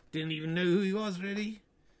 Didn't even know who he was, really.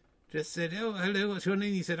 Just said, oh, hello, what's your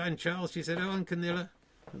name? He said, I'm Charles. She said, oh, I'm Camilla.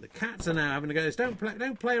 And the cats are now having a go.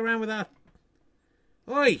 Don't play around with her.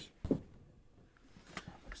 Oi!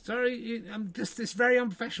 Sorry, I'm just this very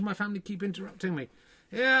unprofessional. My family keep interrupting me.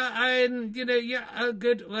 Yeah, oh,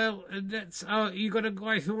 good. Well, you got a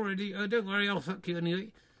wife already. Oh, don't worry, I'll fuck you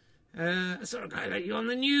anyway. I saw a guy like you on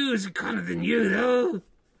the news. Kind of the new, though.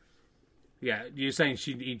 Yeah, you're saying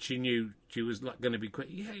she knew she was going to be quick.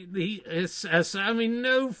 Yeah,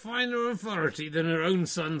 no finer authority than her own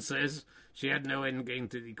son says she had no end game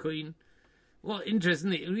to be queen. Well,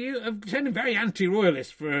 interesting. You have turned very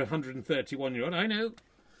anti-royalist for a 131-year-old, I know.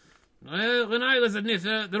 When I was a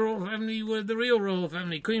knitter, the royal family were the real royal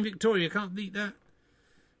family. Queen Victoria, can't beat that.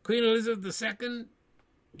 Queen Elizabeth II,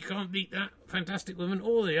 you can't beat that. Fantastic woman.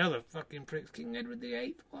 All the other fucking pricks. King Edward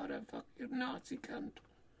VIII, what a fucking Nazi cunt.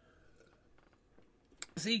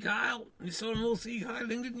 See Kyle, you saw them all see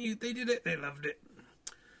Kyling, didn't you? They did it. They loved it.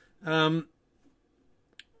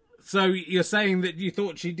 So you're saying that you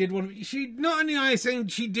thought she did want to... She, not only are you saying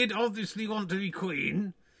she did obviously want to be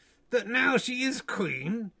queen, that now she is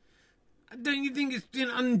queen. Don't you think it's in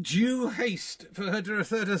undue haste for her to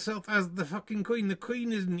refer to herself as the fucking queen? The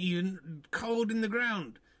queen isn't even cold in the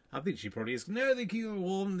ground. I think she probably is. No, they keep her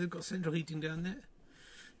warm. They've got central heating down there.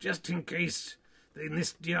 Just in case they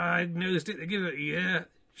misdiagnosed it, they give it a year.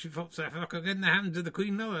 She pops her fuck again. That happened to the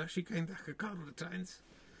Queen Mother. She came back a couple of times.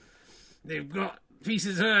 They've got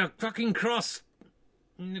pieces of her fucking cross.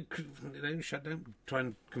 Don't try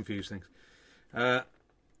and confuse things.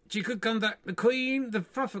 She could come back. The Queen, the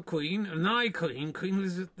proper Queen, my Queen, Queen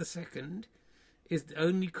Elizabeth II, is the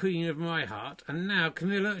only Queen of my heart. And now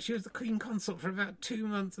Camilla, she was the Queen Consort for about 2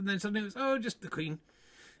 months, and then suddenly it was, just the Queen.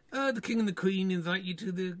 The King and the Queen invite you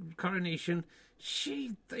to the coronation.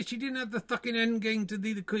 She didn't have the fucking end game to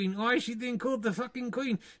be the Queen. Why is she being called the fucking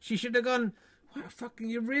Queen? She should have gone, what fucking,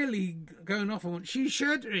 you're really going off on what she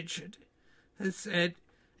should, Richard, has said,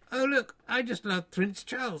 oh, look, I just love Prince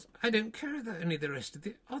Charles. I don't care about any of the rest of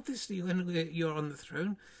it. Obviously, when you're on the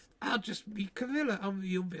throne, I'll just be Camilla.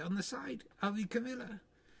 You'll be on the side. I'll be Camilla,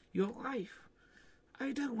 your wife.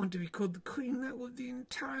 I don't want to be called the Queen. That would be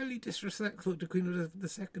entirely disrespectful to Queen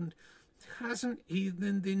Elizabeth II. Hasn't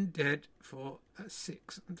even been dead for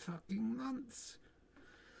 6 fucking months.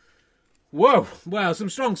 Whoa! Well, some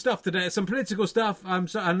strong stuff today. Some political stuff.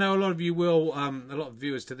 I know a lot of you will, a lot of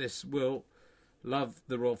viewers to this will love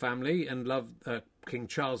the royal family and love King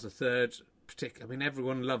Charles III. I mean,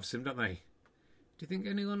 everyone loves him, don't they? Do you think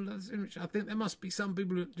anyone loves him? I think there must be some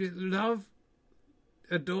people who love,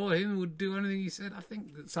 adore him, would do anything he said. I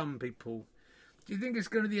think that some people... Do you think it's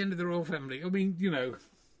going to be the end of the royal family? I mean, you know,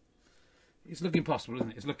 it's looking possible,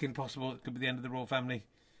 isn't it? It's looking possible it could be the end of the royal family.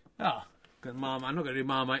 Marmite. I'm not going to do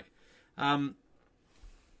Marmite.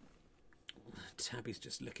 Tabby's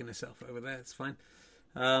just licking herself over there. It's fine.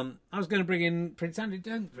 I was going to bring in Prince Andrew.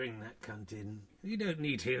 Don't bring that cunt in. You don't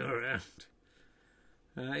need him around.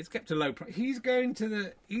 It's kept a low price. He's going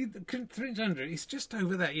to Prince Andrew, he's just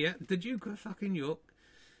over there, yeah? The Duke of fucking York.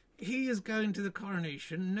 He is going to the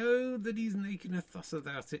coronation. Know that he's making a fuss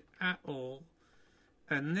about it at all.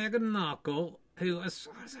 And Meghan Markle, who, as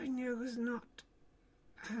far as I know, has not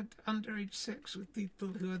had underage sex with people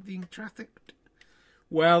who are being trafficked.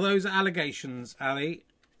 Well, those are allegations, Ali.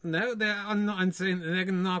 No, I'm saying that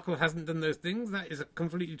Meghan Markle hasn't done those things. That is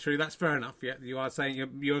completely true. That's fair enough. Yeah, you are saying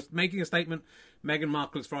you're making a statement. Meghan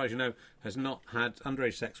Markle, as far as you know, has not had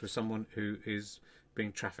underage sex with someone who is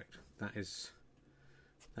being trafficked. That is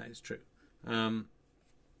true. But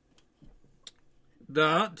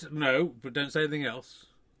don't say anything else.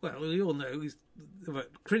 Well, we all know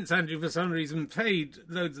Prince Andrew, for some reason, paid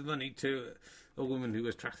loads of money to a woman who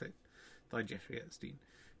was trafficked by Jeffrey Epstein.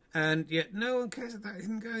 And yet no one cares about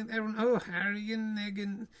him going. Everyone, Harry and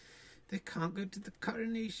Meghan, they can't go to the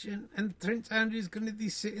coronation. And Prince Andrew's going to be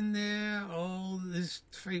sitting there. Well,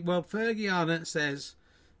 Fergiana says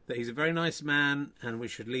that he's a very nice man and we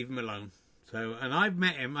should leave him alone. So, and I've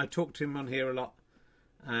met him. I talked to him on here a lot.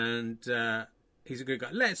 And he's a good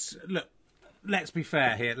guy. Let's be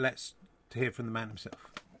fair here. Let's hear from the man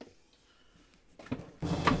himself.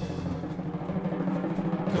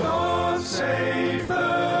 God save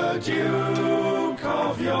the Duke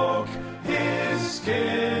of York. His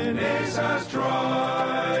skin is as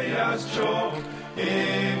dry as chalk.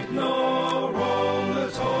 Ignore all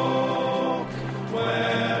the talk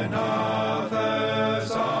when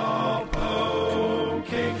others are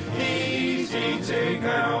poking. He's eating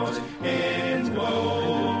out in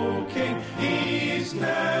woking. He's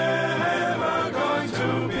never going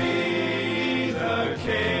to be the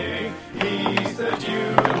king. He's the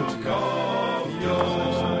Duke of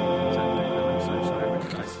York.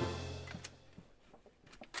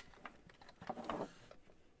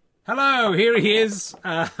 Hello, here he is.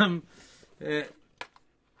 It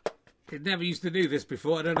never used to do this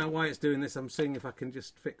before. I don't know why it's doing this. I'm seeing if I can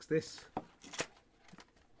just fix this.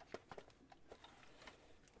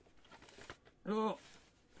 Oh,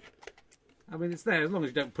 I mean, it's there. As long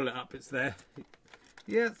as you don't pull it up, it's there.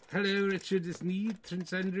 Yes, hello, Richard. It's me,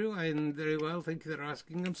 Prince Andrew. I'm very well. Thank you for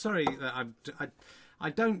asking. I'm sorry that I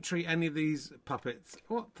don't treat any of these puppets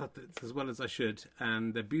as well as I should,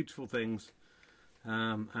 and they're beautiful things.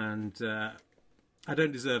 And I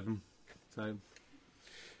don't deserve them. So,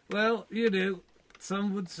 well, you know,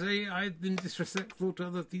 some would say I've been disrespectful to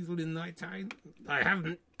other people in my time. I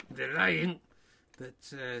haven't. They're lying. But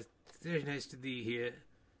very nice to be here.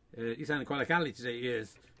 You sound quite like Ali today,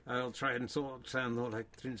 yes. I'll try and sound more like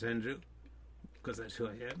Prince Andrew, because that's who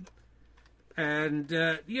I am. And,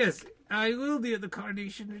 yes, I will be at the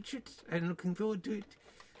coronation, Richard. I'm looking forward to it.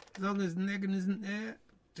 As long as Megan isn't there,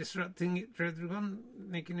 disrupting it for everyone,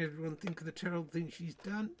 making everyone think of the terrible thing she's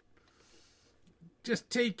done.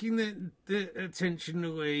 Just taking the attention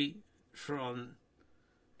away from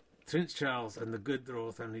Prince Charles and the good the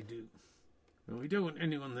royal family do. And we don't want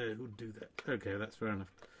anyone there who'd do that. Okay, that's fair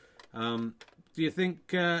enough. Do you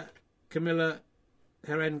think Camilla,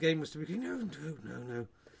 her end game was to be...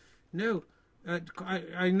 No.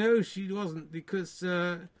 I know she wasn't, because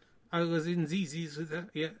I was in Zizi's with her,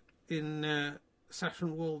 in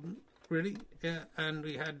Saffron Walden, really, and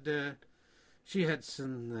we had... she had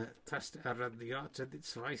some pasta arrabbiata, it's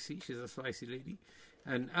spicy, she's a spicy lady,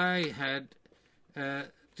 and I had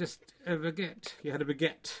just a baguette. You had a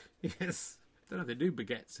baguette, yes. I don't know if they do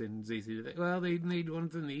baguettes in Zizi, do they? Well, they made one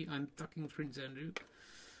for me. I'm fucking Prince Andrew.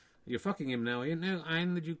 You're fucking him now, are you? No,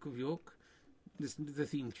 I'm the Duke of York. Listen to the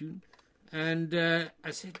theme tune. And I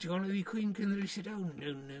said, do you want to be Queen Camilla? He said, oh,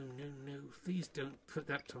 no. Please don't put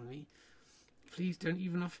that on me. Please don't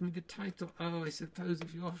even offer me the title. Oh, I suppose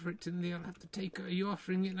if you offer it to me, I'll have to take it. Are you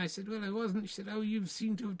offering it? And I said, well, I wasn't. She said, oh, you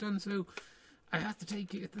seem to have done so. I have to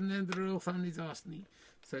take it, and then the royal family's asked me.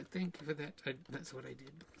 So thank you for that. That's what I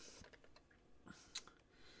did.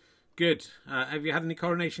 Good. Have you had any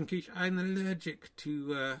coronation quiche? I'm allergic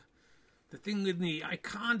to the thing with me. I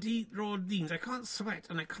can't eat raw beans. I can't sweat,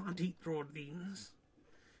 and I can't eat raw beans.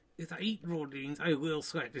 If I eat raw beans, I will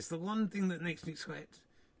sweat. It's the one thing that makes me sweat,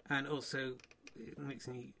 and also it makes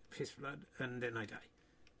me piss blood, and then I die.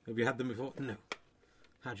 Have you had them before? No.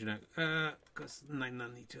 How do you know? Because my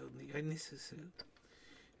nanny told me. I miss her so.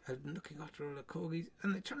 I've been looking after all the corgis,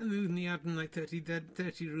 and they're trying to move me out of my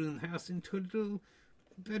 30-room house into a little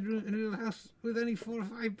house with only 4 or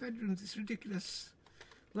 5 bedrooms. It's ridiculous.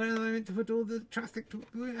 Where am I meant to put all the traffic? The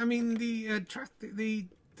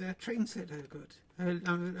train set I've got.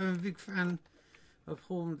 I'm a big fan of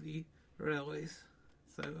Hornby Railways.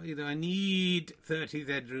 So, I need 30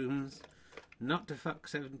 bedrooms, not to fuck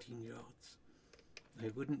 17-year-olds. I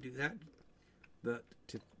wouldn't do that, but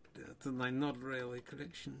to my Nod Railway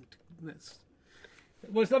collection, that's...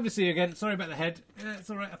 Well, it's lovely to see you again. Sorry about the head. It's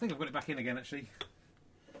all right. I think I've got it back in again, actually.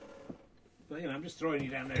 But, I'm just throwing you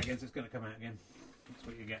down there again, so it's going to come out again. That's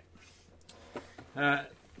what you get.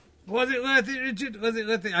 Was it worth it, Richard? Was it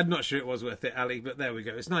worth it? I'm not sure it was worth it, Ali, but there we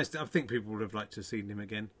go. It's nice. I think people would have liked to have seen him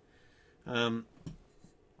again.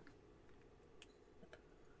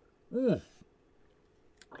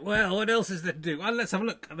 Well, what else is there to do? Well, let's have a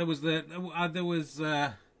look.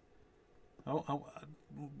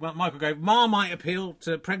 Michael gave Marmite appeal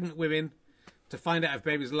to pregnant women to find out if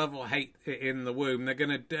babies love or hate it in the womb. They're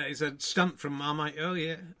going to... it's a stunt from Marmite. Oh,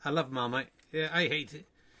 yeah. I love Marmite. Yeah, I hate it.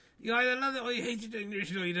 You either love it or you hate it,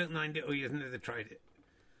 or you don't mind it, or you've never tried it.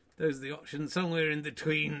 Those are the options. Somewhere in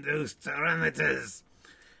between those parameters.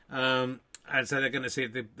 And so they're going to see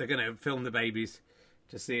if they're going to film the babies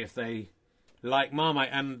to see if they like Marmite.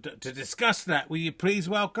 And to discuss that, will you please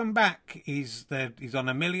welcome back? He's on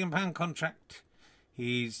 £1 million contract.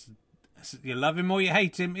 You love him or you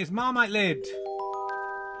hate him. It's Marmite Lid.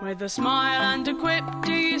 With a smile and a quip,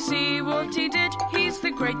 do you see what he did? He's the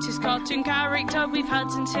greatest cartoon character we've had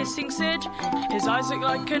since Hissing Sid. His eyes look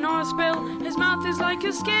like an oil spill, his mouth is like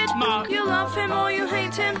a skid. Mark, you love him or you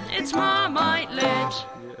hate him, it's Marmite Lid.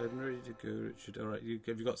 Yeah, I'm ready to go, Richard. All right,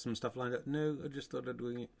 have you got some stuff lined up? No, I just thought I'd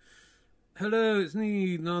wing it. Hello, it's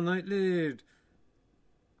me, Marmite Lid.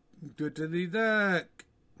 Good to be back.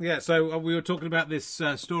 Yeah, so we were talking about this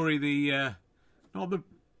story, not the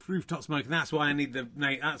rooftop smoking. That's why I need the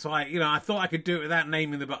name. That's why, I thought I could do it without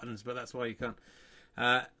naming the buttons, but that's why you can't.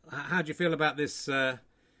 How do you feel about this? Well,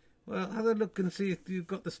 have a look and see if you've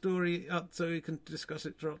got the story up so we can discuss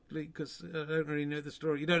it properly, because I don't really know the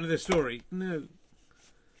story. You don't know the story? No.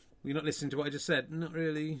 You're not listening to what I just said? Not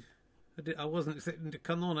really. I wasn't expecting to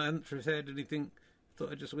come on. I hadn't said anything.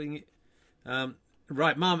 Thought I'd just wing it.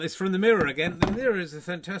 Right, Mum, it's from the Mirror again. The Mirror is a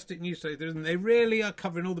fantastic newspaper, isn't it? They really are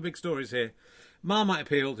covering all the big stories here. Marmite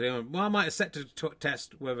appealed. Marmite is set to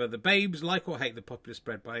test whether the babes like or hate the popular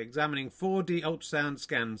spread by examining 4D ultrasound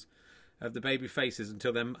scans of the baby faces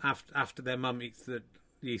until after their mum eats the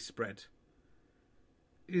yeast spread.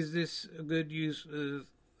 Is this a good use of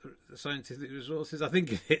scientific resources? I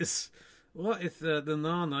think it is. What if the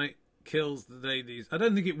Marmite kills the babies? I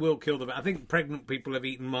don't think it will kill them. I think pregnant people have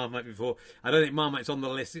eaten Marmite before. I don't think Marmite's on the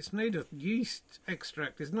list. It's made of yeast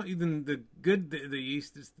extract. It's not even the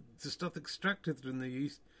yeast. It's the stuff extracted from the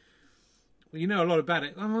yeast. Well, you know a lot about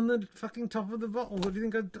it. I'm on the fucking top of the bottle. What do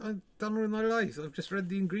you think I've done with my life? I've just read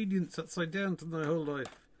the ingredients upside down to my whole life.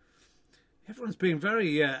 Everyone's being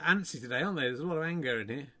very antsy today, aren't they? There's a lot of anger in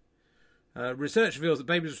here. Research reveals that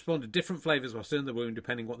babies respond to different flavours while still in the womb,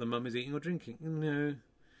 depending what the mum is eating or drinking. No.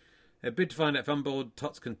 A bid to find out if unborn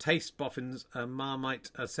tots can taste boffins and Marmite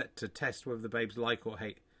are set to test whether the babes like or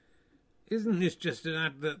hate. Isn't this just an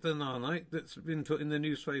advert for Marmite that's been put in the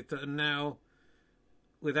newspaper and now,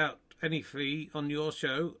 without any fee, on your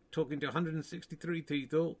show, talking to 163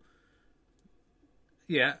 people?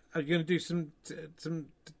 Yeah, are you going to do some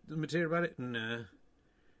material about it? No.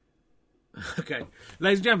 Okay.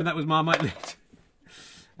 Ladies and gentlemen, that was Marmite Lit.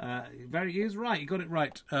 He was right, he got it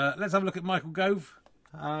right. Let's have a look at Michael Gove.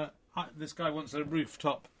 This guy wants a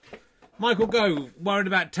rooftop. Michael Gove, worried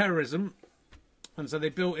about terrorism, and so they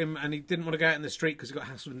built him, and he didn't want to go out in the street because he got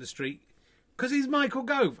hassled in the street. Because he's Michael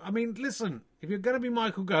Gove. I mean, listen, if you're going to be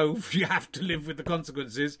Michael Gove, you have to live with the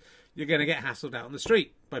consequences. You're going to get hassled out on the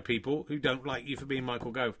street by people who don't like you for being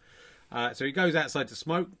Michael Gove. So he goes outside to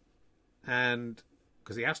smoke, and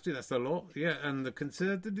because he has to, that's the law. Yeah, and the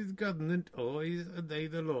Conservative government, are they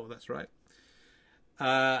the law? That's right.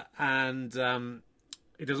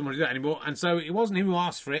 He doesn't want to do that anymore. And so it wasn't him who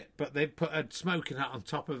asked for it, but they put a smoking hut on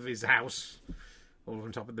top of his house, or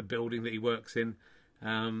on top of the building that he works in.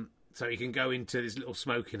 So he can go into this little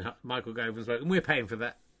smoking hut, Michael Gove, and smoke, and we're paying for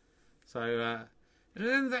that. So,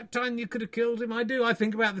 and that time you could have killed him. I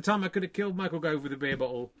think about the time I could have killed Michael Gove with a beer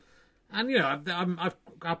bottle. And, you know,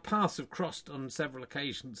 our paths have crossed on several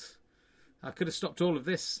occasions. I could have stopped all of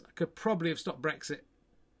this. I could probably have stopped Brexit.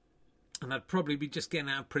 And I'd probably be just getting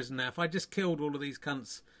out of prison now. If I just killed all of these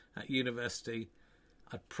cunts at university,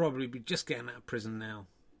 I'd probably be just getting out of prison now.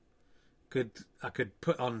 I could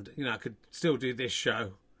put on, you know, I could still do this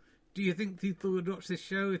show. Do you think people would watch this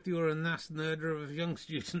show if you were a mass murderer of young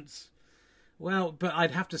students? Well, but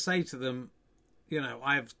I'd have to say to them, you know,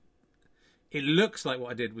 it looks like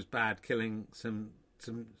what I did was bad, killing some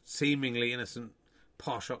seemingly innocent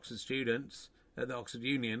posh Oxford students at the Oxford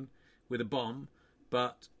Union with a bomb,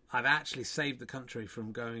 but I've actually saved the country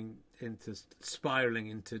from going into spiralling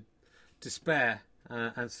into despair,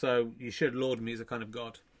 and so you should laud me as a kind of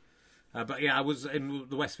god. But yeah, I was in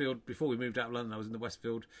the Westfield before we moved out of London. I was in the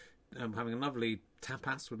Westfield having a lovely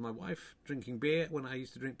tapas with my wife, drinking beer when I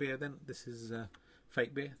used to drink beer then. This is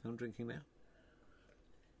fake beer that I'm drinking now.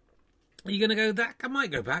 Are you going to go back? I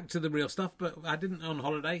might go back to the real stuff, but I didn't on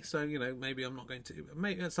holiday, so, you know, maybe I'm not going to.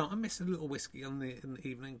 Maybe I miss a little whiskey in the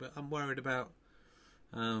evening, but I'm worried about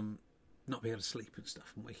not being able to sleep and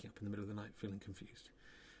stuff and waking up in the middle of the night feeling confused.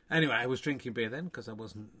 Anyway, I was drinking beer then because I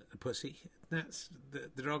wasn't a pussy. That's the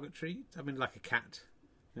derogatory. I mean, like a cat.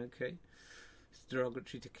 Okay. It's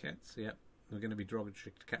derogatory to cats. Yep. We're going to be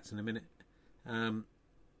derogatory to cats in a minute. And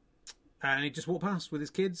he just walked past with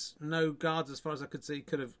his kids. No guards as far as I could see.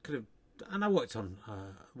 Could have. And I watched on,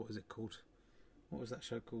 what was it called? What was that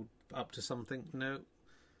show called? Up to Something? No.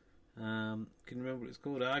 Can you remember what it's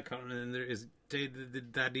called? I can't remember. It is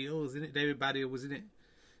David Baddiel, wasn't it? David Baddiel was in it.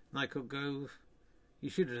 Michael Gove. You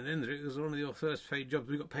should have known that it was one of your first paid jobs.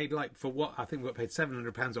 We got paid for what? I think we got paid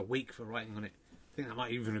 £700 a week for writing on it. I think that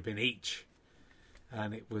might even have been each.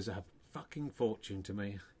 And it was a fucking fortune to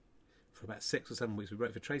me. For about 6 or 7 weeks, we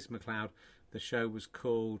wrote for Tracy McLeod. The show was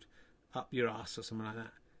called Up Your Ass or something like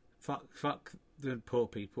that. Fuck the poor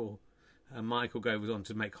people. Michael Gove was on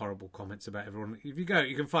to make horrible comments about everyone. If you go,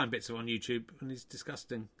 you can find bits of it on YouTube, and he's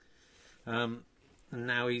disgusting. And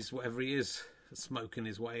now he's whatever he is, smoking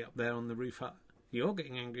his way up there on the roof hut. You're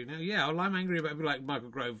getting angry now. Yeah, well, I'm angry about people like Michael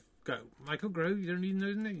Gove. Michael Gove, you don't even know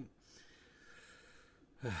his name.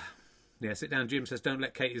 Yeah, sit down. Jim says, don't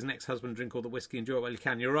let Katie's next husband drink all the whiskey. Enjoy it while you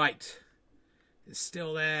can. You're right. It's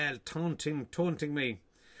still there, taunting me.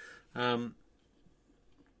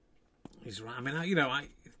 He's right. I mean, you know,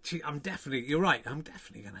 I'm definitely. You're right. I'm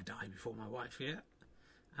definitely going to die before my wife. Yeah,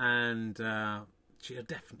 and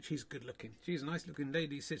she's good looking. She's a nice looking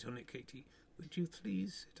lady. Sit on it, Katie. Would you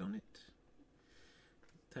please sit on it?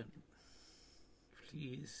 Don't.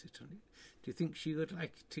 Please sit on it. Do you think she would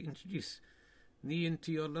like to introduce me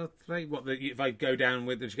into your love play? What? If I go down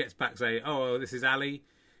with, and she gets back, say, "Oh, this is Ali.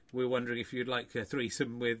 We're wondering if you'd like a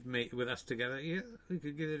threesome with us together." Yeah, we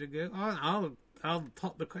could give it a go. I'll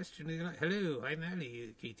pop the question. You're like, hello, I'm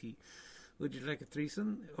Ali, Katie. Would you like a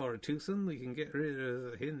threesome or a twosome? We can get rid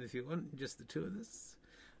of him if you want, just the two of us.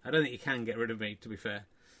 I don't think you can get rid of me, to be fair.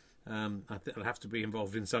 I think I'll have to be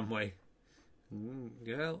involved in some way.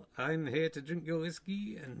 Well, I'm here to drink your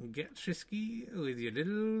whiskey and get frisky with your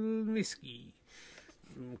little whiskey.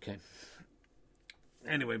 Okay.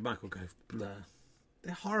 Anyway, Michael Gove. Blah.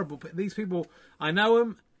 They're horrible. But these people, I know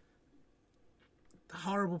them.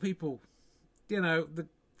 horrible people. You know, the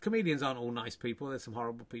comedians aren't all nice people. There's some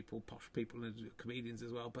horrible people, posh people, and comedians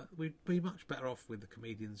as well. But we'd be much better off with the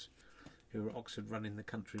comedians who are at Oxford running the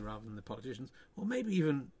country rather than the politicians. Or maybe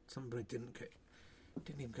even somebody didn't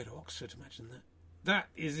even go to Oxford. Imagine that. That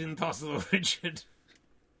is impossible, Richard.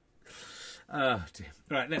 Oh dear.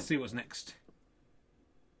 Right, let's see what's next.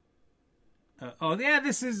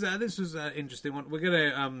 This was an interesting one. We're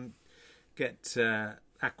gonna get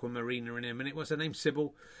Aquamarina in a minute. What's her name?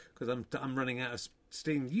 Sybil. Because I'm running out of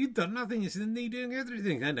steam. You've done nothing. It's me doing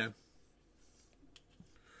everything. I know.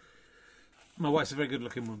 My wife's a very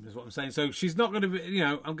good-looking woman, is what I'm saying. So she's not going to be. You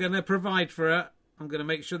know, I'm going to provide for her. I'm going to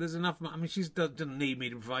make sure there's enough. I mean, she doesn't need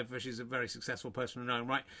me to provide for her. She's a very successful person in her own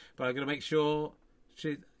right. But I'm going to make sure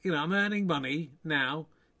I'm earning money now.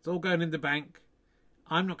 It's all going in the bank.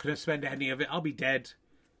 I'm not going to spend any of it. I'll be dead.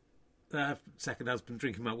 Second husband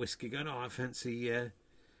drinking my whiskey, going, I fancy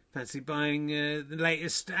buying the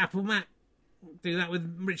latest Apple Mac. Do that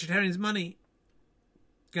with Richard Herring's money.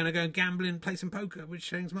 Going to go gambling, play some poker with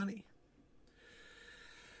Richard Herring's money.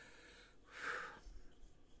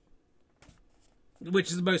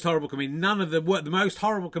 Which is the most horrible comedian. The most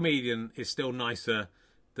horrible comedian is still nicer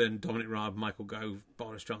than Dominic Raab, Michael Gove,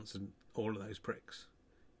 Boris Johnson, all of those pricks.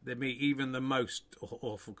 Even the most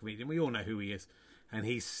awful comedian, we all know who he is, and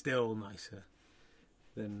he's still nicer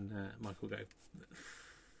than Michael Gove.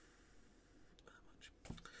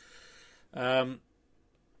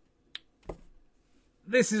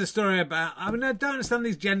 This is a story about. I mean, I don't understand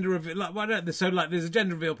these gender reveal. There's a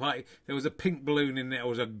gender reveal party. There was a pink balloon in there. It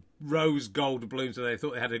was a rose gold balloon, so they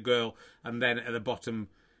thought they had a girl. And then at the bottom,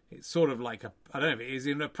 it's sort of like I don't know if it is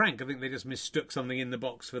even a prank. I think they just mistook something in the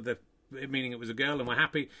box meaning it was a girl, and were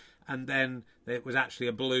happy. And then it was actually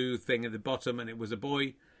a blue thing at the bottom, and it was a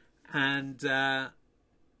boy. And I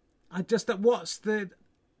don't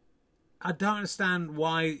understand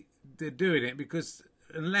why they're doing it, because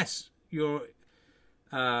unless you're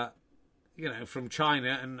from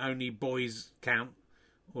China and only boys count,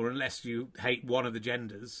 or unless you hate one of the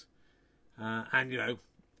genders,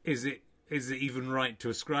 is it even right to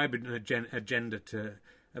ascribe a gender to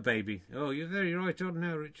a baby? Oh, you're very right. Oh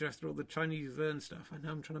no, Richard, after all the Chinese stuff, I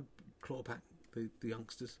know I'm trying to claw back the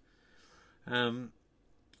youngsters.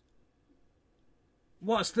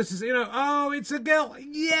 What's this? It's a girl.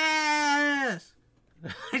 Yes.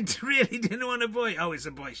 I really didn't want a boy. Oh, it's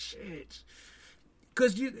a boy. Shit.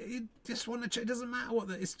 Because you just want to. It doesn't matter what.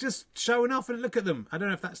 It's just showing off, and look at them. I don't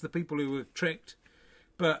know if that's the people who were tricked,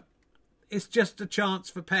 but it's just a chance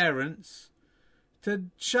for parents to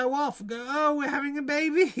show off and go, oh, we're having a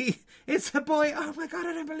baby. It's a boy. Oh my God,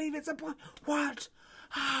 I don't believe it's a boy. What?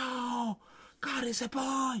 Oh God, it's a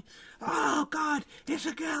boy. Oh God, it's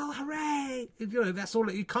a girl. Hooray! That's all.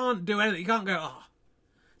 You can't do anything. You can't go. Oh,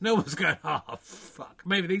 no one's going. Oh fuck.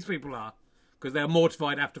 Maybe these people are. Because they're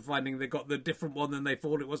mortified after finding they got the different one than they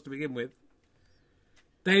thought it was to begin with.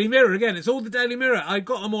 Daily Mirror, again. It's all the Daily Mirror. I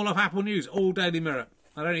got them all off Apple News. All Daily Mirror.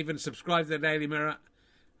 I don't even subscribe to the Daily Mirror.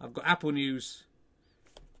 I've got Apple News.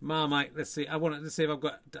 Marmite. Let's see. Let's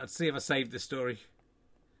see if I saved this story.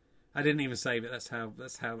 I didn't even save it. That's how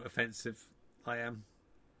offensive I am.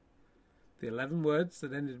 The 11 words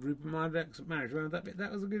that ended Rupert Murdoch's marriage. Remember that bit?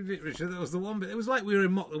 That was a good bit, Richard. That was the one bit. It was like we were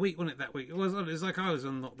in Mock the Week, wasn't it, that week? It was like I was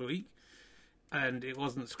on Mock the Week. And it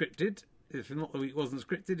wasn't scripted. If Not the Week wasn't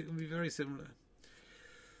scripted, it would be very similar.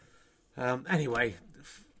 Anyway,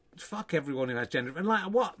 fuck everyone who has gender. And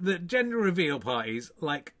the gender reveal parties,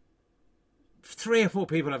 3 or 4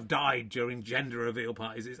 people have died during gender reveal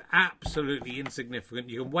parties. It's absolutely insignificant.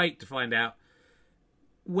 You can wait to find out.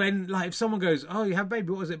 When, if someone goes, oh, you have a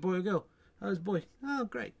baby, what was it, boy or girl? Oh, it's a boy. Oh,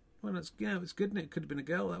 great. Well, it's good, and it could have been a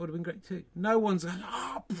girl. That would have been great too. No one's going,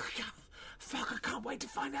 oh, fuck, I can't wait to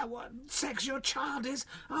find out what sex your child is.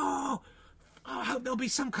 Oh, I hope there'll be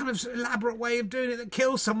some kind of elaborate way of doing it that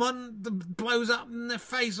kills someone, that blows up in their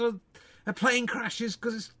face, or a plane crashes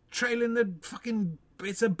because it's trailing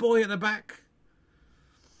it's a boy at the back.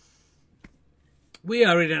 We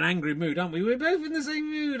are in an angry mood, aren't we? We're both in the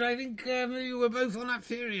same mood. I think maybe we're both on that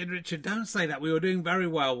period, Richard. Don't say that. We were doing very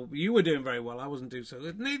well. You were doing very well. I wasn't doing so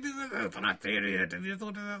good. Neither were both on that period. Have you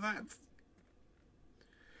thought about that?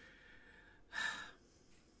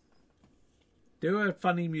 Do a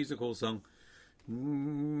funny musical song. Little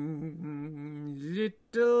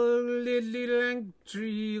Lily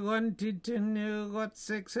Langtree wanted to know what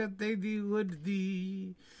sex her baby would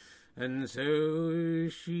be. And so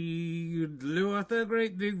she blew out a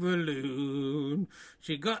great big balloon.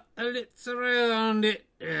 She got a lips around it,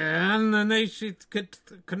 and then she could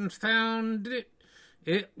confound it.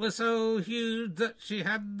 It was so huge that she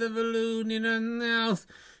had the balloon in her mouth.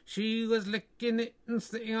 She was licking it and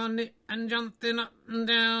sitting on it and jumping up and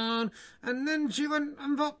down. And then she went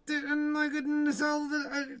and popped it, and my goodness,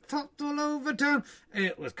 it topped all over town.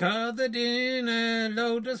 It was covered in a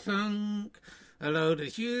load of funk, a load of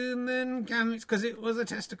human gametes, because it was a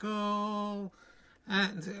testicle.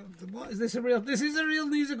 And what is this a real? This is a real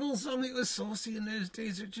musical song. It was saucy in those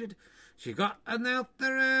days, Richard. She got a mouth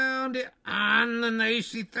around it, and then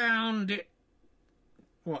she found it.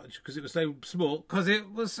 What? Because it was so small? Because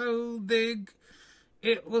it was so big.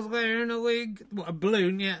 It was wearing a wig. What, a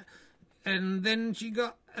balloon, yeah. And then she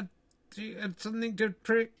had something to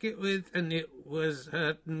prick it with, and it was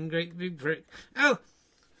a great big prick. Oh!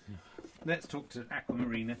 Let's talk to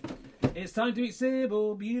Aquamarina. It's time to meet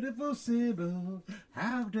Sybil, beautiful Sybil.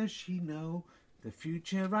 How does she know the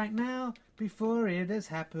future right now before it has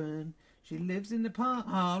happened? She lives in the park.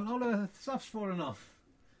 Oh, all her stuff's fallen off.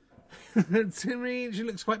 She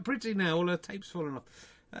looks quite pretty now. All her tape's fallen off.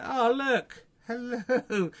 Oh, look.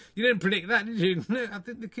 Hello. You didn't predict that, did you? No, I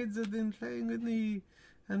think the kids have been playing with me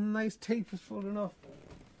and nice tape has fallen off.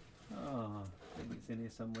 Oh, I think it's in here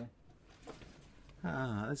somewhere.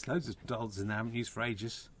 There's loads of dolls in there I haven't used for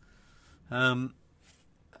ages. Oh,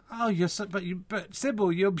 you're so, but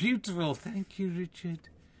Sybil, you're beautiful. Thank you, Richard.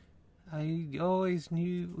 I always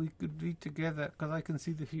knew we could be together because I can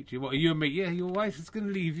see the future. What, are you and me? Yeah, your wife is going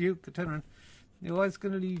to leave you. Turn around. Your wife's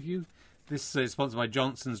going to leave you. This is sponsored by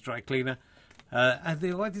Johnson's Dry Cleaner. And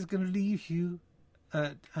your wife is going to leave you,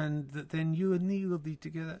 and then you and me will be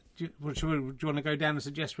together. Do you want to go down and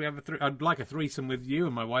suggest we have I'd like a threesome with you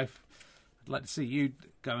and my wife. I'd like to see you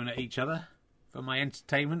going at each other for my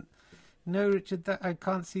entertainment. No, Richard, I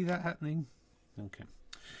can't see that happening. Okay.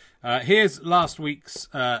 Here's last week's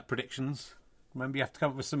predictions. Remember, you have to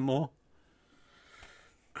come up with some more.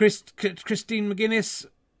 Christine McGuinness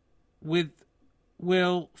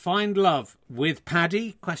will find love with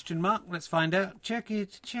Paddy? ? Let's find out. Check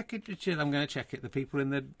it, Richard. I'm going to check it. The people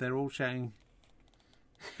they're all shouting.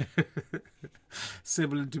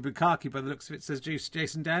 Sybil and Dubukaki, by the looks of it, says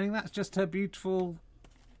Jason Downing. That's just her beautiful.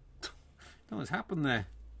 I don't know what's happened there.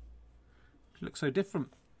 She looks so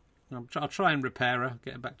different. I'll try and repair her,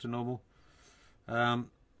 get her back to normal.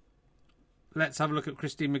 Let's have a look at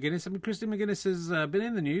Christine McGuinness. I mean, Christine McGuinness has been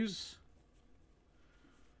in the news.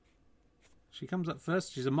 She comes up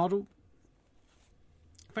first. She's a model.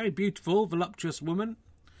 Very beautiful, voluptuous woman.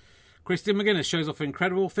 Christine McGuinness shows off an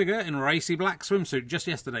incredible figure in a racy black swimsuit just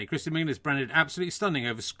yesterday. Christine McGuinness branded absolutely stunning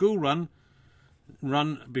over school run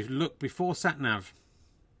look before sat-nav.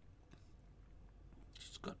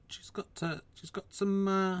 She's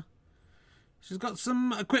got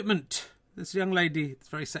some equipment. This young lady is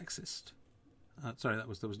very sexist. Sorry, there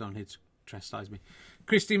was no one here to chastise me.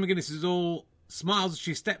 Christine McGuinness is all smiles as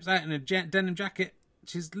she steps out in a denim jacket.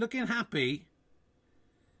 She's looking happy.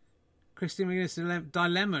 Christine McGuinness'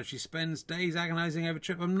 dilemma. She spends days agonising over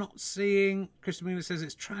trip. I'm not seeing. Christine McGuinness says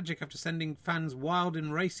it's tragic after sending fans wild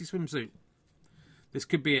in racy swimsuit. This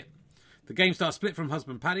could be it. The game star split from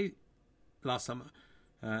husband Paddy last summer.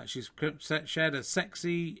 She's shared a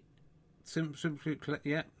sexy swimsuit.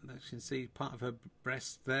 Yeah, you can see part of her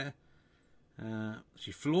breast there.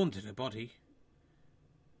 She flaunted her body.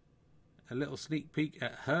 A little sneak peek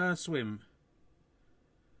at her swim.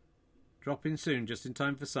 Dropping soon, just in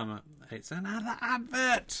time for summer. It's another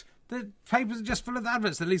advert. The papers are just full of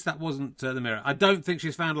adverts. At least that wasn't the Mirror. I don't think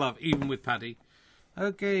she's found love, even with Paddy.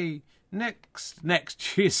 Okay, next,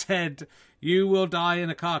 she said, you will die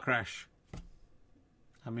in a car crash.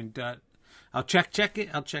 I mean, I'll check it.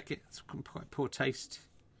 It's quite poor taste.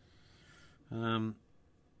 But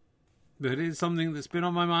it is something that's been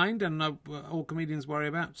on my mind, and all comedians worry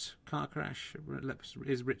about. Car crash.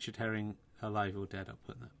 Is Richard Herring alive or dead? I'll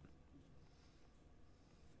put that.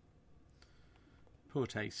 Poor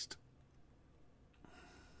taste.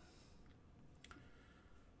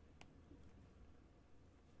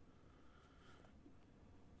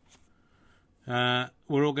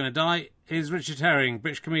 We're all going to die. Is Richard Herring,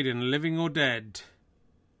 British comedian, living or dead?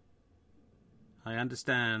 I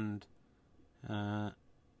understand.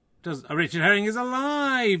 Richard Herring is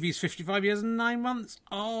alive. He's 55 years and 9 months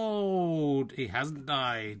old. He hasn't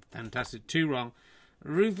died. Fantastic. 2 wrong.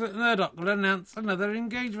 Rupert Murdoch will announce another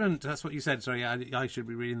engagement. That's what you said. Sorry, I should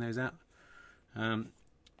be reading those out.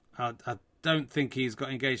 I don't think he's got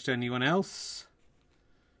engaged to anyone else.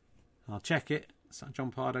 I'll check it.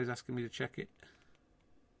 John Pardo's asking me to check it.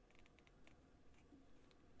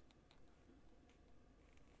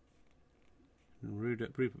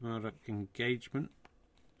 Rupert Murdoch engagement.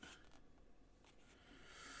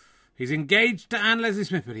 He's engaged to Anne Leslie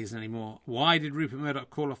Smith, but he isn't anymore. Why did Rupert Murdoch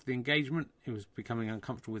call off the engagement? He was becoming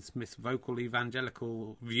uncomfortable with Smith's vocal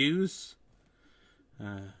evangelical views.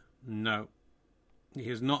 No. He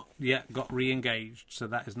has not yet got re-engaged, so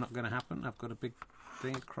that is not going to happen. I've got a big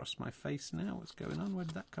thing across my face now. What's going on? Where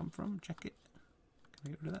did that come from? Check it. Can I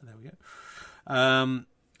get rid of that? There we go.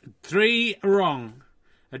 3 wrong.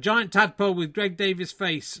 A giant tadpole with Greg Davis'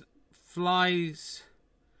 face flies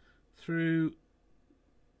through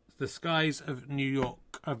the skies of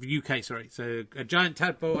UK. Sorry. So a giant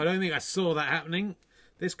tadpole. I don't think I saw that happening.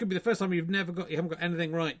 This could be the first time you haven't got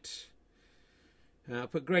anything right. I'll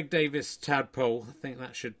put Greg Davis tadpole. I think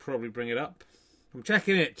that should probably bring it up. I'm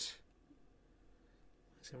checking it.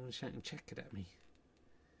 Someone's shouting, check it at me.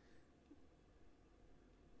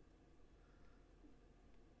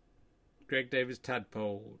 Greg Davis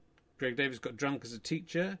tadpole. Greg Davis got drunk as a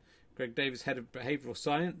teacher. Greg Davis head of behavioural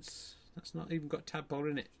science. That's not even got tadpole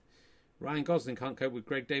in it. Ryan Gosling can't cope with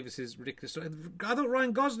Greg Davis's ridiculous story. I thought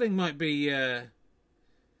Ryan Gosling might be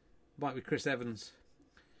Chris Evans.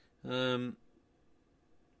 No,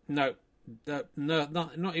 not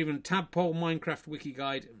even tadpole Minecraft wiki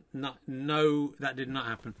guide. No, that did not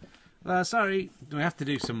happen. Sorry, we have to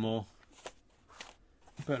do some more.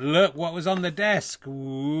 But look what was on the desk. Ooh.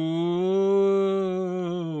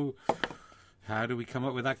 How do we come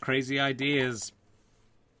up with that crazy ideas?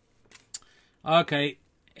 Okay,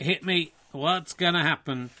 hit me. What's going to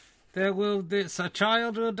happen? A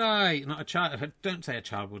child will die. Not a child. Don't say a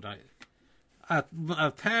child will die. A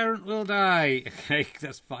parent will die. Okay,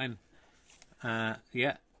 that's fine.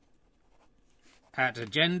 Yeah. At a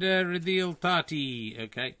gender reveal party.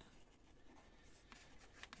 Okay.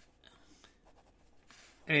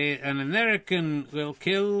 An American will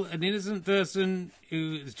kill an innocent person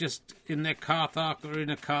who is just in their car park or in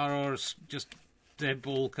a car, or just dead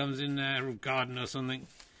ball comes in their garden or something.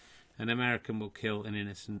 An American will kill an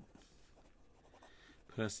innocent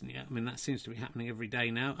person. Yeah, I mean, that seems to be happening every day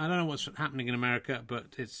now. I don't know what's happening in America, but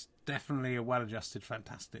it's definitely a well-adjusted,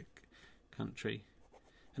 fantastic country.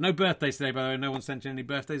 And no birthdays today, by the way. No one sent in any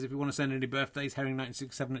birthdays. If you want to send any birthdays,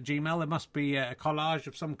 herring1967@gmail.com. There must be a collage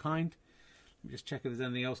of some kind. Let me just check if there's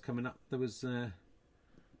anything else coming up. There was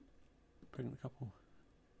pregnant couple.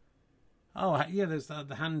 Oh, yeah, there's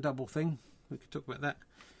the hand double thing. We could talk about that.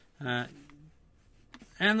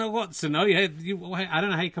 Emma Watson. Oh, yeah. I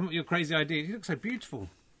don't know how you come up with your crazy idea. You look so beautiful.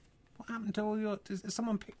 What happened to all your...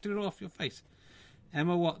 Someone picked it off your face.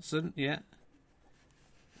 Emma Watson, yeah.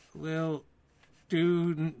 Will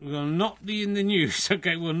not be in the news.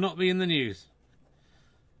 Okay, will not be in the news.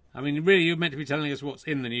 I mean, really, you're meant to be telling us what's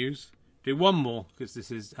in the news. Do one more, because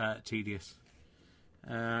this is tedious.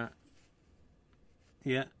 Yeah,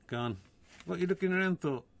 go on. What are you looking around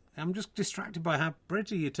for? I'm just distracted by how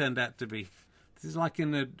pretty you turned out to be. This is like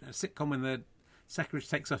in a sitcom when the secretary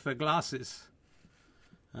takes off her glasses.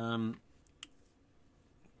 I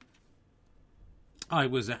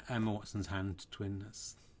was at Emma Watson's hand twin.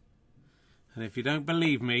 And if you don't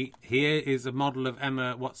believe me, here is a model of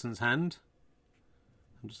Emma Watson's hand.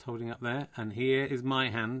 I'm just holding up there. And here is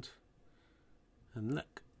my hand. And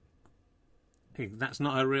look. That's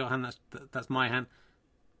not her real hand. That's my hand.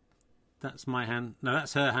 That's my hand. No,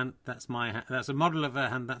 that's her hand. That's my hand. That's a model of her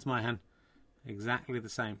hand. That's my hand. Exactly the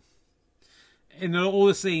same. In all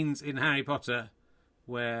the scenes in Harry Potter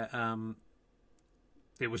where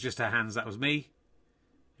it was just her hands, that was me.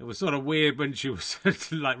 It was sort of weird when she was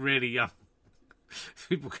like really young.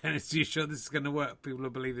 People going, are you sure this is going to work? People will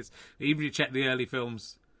believe this. Even if you check the early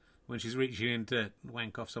films when she's reaching in to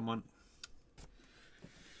wank off someone.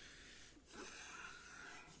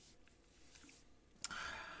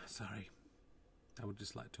 Sorry. I would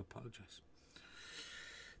just like to apologise.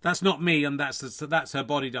 That's not me, and that's her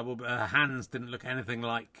body double, but her hands didn't look anything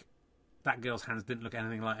like... That girl's hands didn't look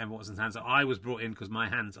anything like Emma Watson's hands. So I was brought in because my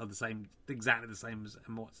hands are exactly the same as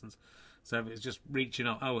Emma Watson's. So if it's just reaching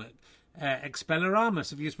up...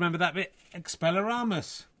 Expelliarmus, if you just remember that bit.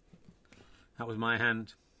 Expelliarmus. That was my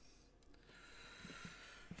hand.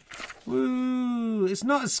 Woo! It's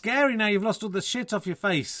not as scary now you've lost all the shit off your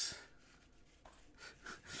face.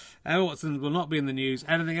 Emma Watson will not be in the news.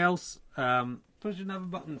 Anything else? Push another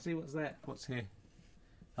button, see what's there. What's here?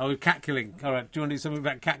 Oh, cat killing. All right, do you want to do something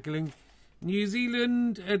about cat killing? New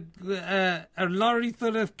Zealand, a lorry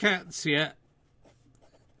full of cats here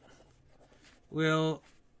will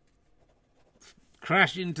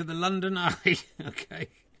crash into the London Eye. Okay.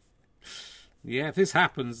 Yeah, if this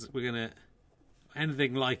happens, we're going to...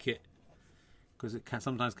 Anything like it. Because it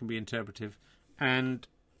sometimes can be interpretive. And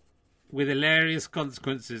with hilarious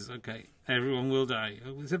consequences. Okay. Everyone will die.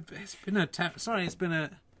 It's been a...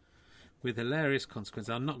 with hilarious consequences.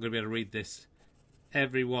 I'm not going to be able to read this.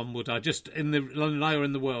 Everyone will die, just in the London Eye or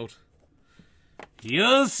in the world.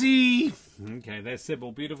 You'll see. Okay, there's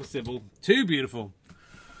Sybil, beautiful Sybil, too beautiful.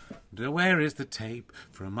 Where is the tape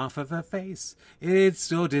from off of her face? It's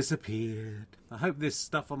still disappeared. I hope this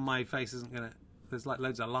stuff on my face isn't going to... There's like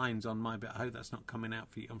loads of lines on my bit. I hope that's not coming out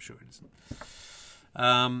for you. I'm sure it isn't.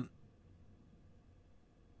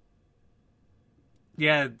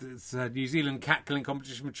 Yeah, it's a New Zealand cat killing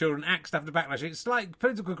competition for children axed after backlash. It's like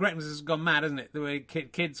political correctness has gone mad, isn't it? The way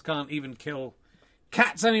kids can't even kill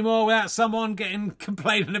cats anymore without someone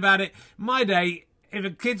complaining about it. My day, if the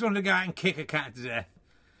kids wanted to go out and kick a cat to death,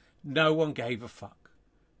 no one gave a fuck.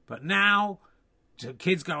 But now,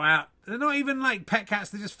 kids go out. They're not even like pet cats.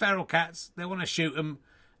 They're just feral cats. They want to shoot them.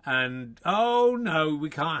 And, oh no, we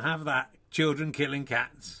can't have that. Children killing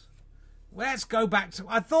cats. Let's go back to...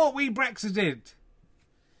 I thought we Brexited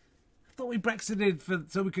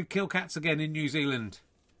so we could kill cats again in New Zealand.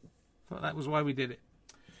 I thought that was why we did it.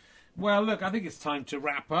 Well, look, I think it's time to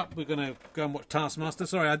wrap up. We're going to go and watch Taskmaster.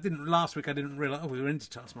 Sorry, last week I didn't realise... Oh, we were into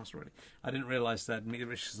Taskmaster already. I didn't realise that Meet the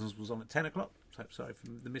Richardsons was on at 10 o'clock. So sorry for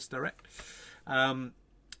the misdirect.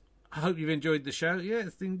 I hope you've enjoyed the show. Yeah,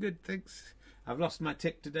 it's been good, thanks. I've lost my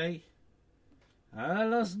tick today. I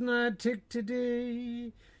lost my tick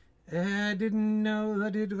today. I didn't know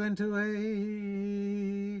that it went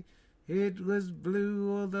away. It was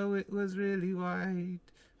blue, although it was really white.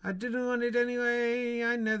 I didn't want it anyway.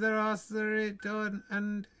 I never asked for it,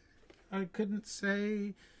 and I couldn't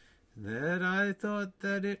say that I thought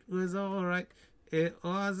that it was all right. It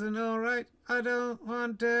wasn't all right. I don't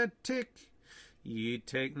want a tick. You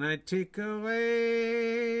take my tick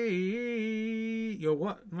away. Your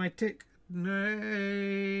what? My tick? Nay.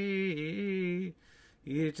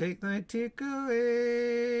 You take my tick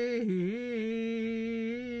away.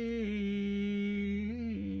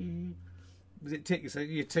 Was it tick? You say,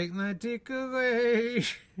 you take my tick away.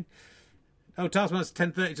 Oh, Taskmaster's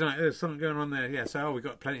 10:30 tonight. There's something going on there. Yeah, so we've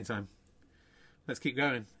got plenty of time. Let's keep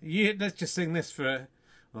going. Yeah, let's just sing this for...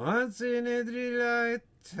 Once in every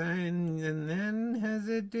lifetime, and then has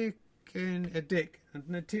a dick and a tick,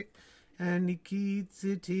 and he keeps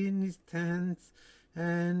it in his pants,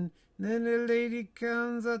 and then a lady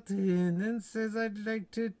comes up to him and says, I'd like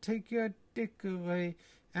to take your dick away,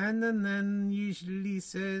 and the man usually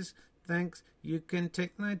says, thanks, you can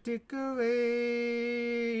take my dick away.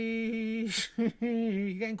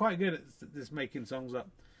 You're getting quite good at this making songs up.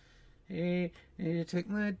 Hey, take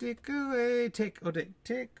my dick away, take away.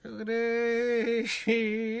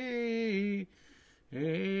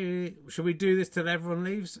 Should we do this till everyone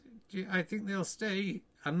leaves? I think they'll stay,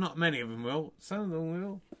 and not many of them will. Some of them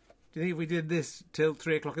will. Do you think if we did this till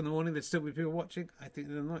 3 o'clock in the morning, there'd still be people watching? I think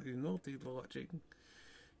there might be more people watching.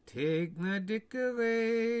 Take my dick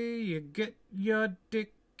away, you get your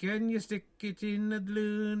dick and you stick it in a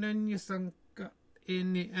balloon and you sunk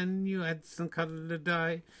in it and you add some colour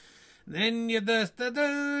dye. Then you burst the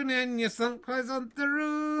balloon and you sunk on the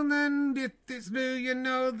room, and if it's blue, you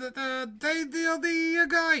know that they'll be a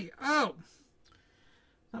guy. Oh,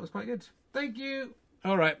 that was quite good. Thank you.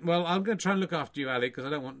 All right. Well, I'm going to try and look after you, Ali, because I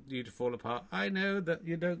don't want you to fall apart. I know that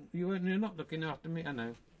you're not looking after me. I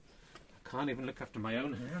know. I can't even look after my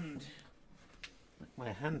own hand.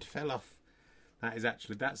 My hand fell off. That is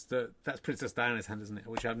actually that's Princess Diana's hand, isn't it?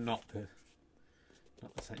 Which I'm not the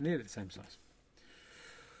same, nearly the same size.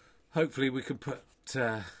 Hopefully we can put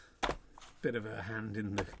a bit of a hand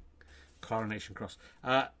in the Coronation Cross.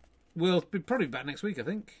 We'll be probably back next week, I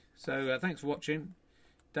think. So thanks for watching.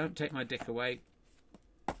 Don't take my dick away.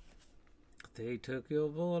 They took your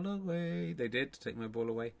ball away. They did take my ball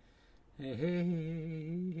away. You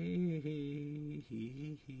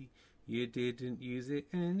didn't use it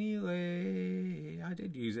anyway. I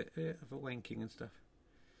did use it for wanking and stuff.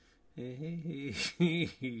 It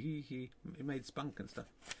made spunk and stuff.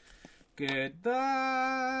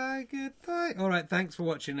 Goodbye. All right, thanks for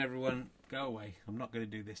watching, everyone. Go away. I'm not going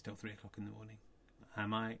to do this till 3 o'clock in the morning.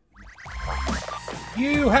 Am I?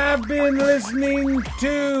 You have been listening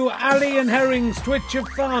to Ali and Herring's Twitch of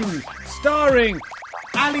Fun, starring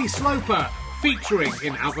Ali Sloper, featuring,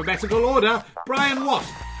 in alphabetical order, Brian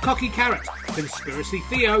Wasp, Cocky Carrot, Conspiracy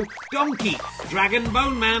Theo, Donkey, Dragon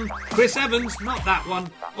Bone Man, Chris Evans, not that one,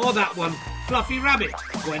 or that one, Fluffy Rabbit,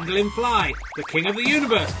 Gwendolyn Fly, the King of the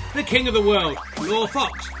Universe, the King of the World, Law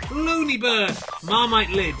Fox, Looney Bird,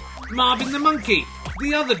 Marmite Lid, Marvin the Monkey,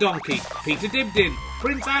 the Other Donkey, Peter Dibdin,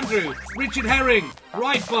 Prince Andrew, Richard Herring,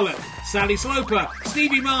 Right Bollock, Sally Sloper,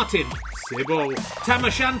 Stevie Martin, Sybil,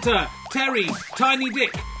 Tamashanta, Terry, Tiny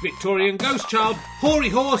Dick, Victorian Ghost Child, Hoary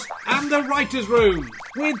Horse, and the Writer's Room.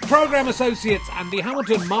 With programme associates Andy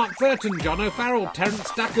Hamilton, Mark Burton, John O'Farrell, Terence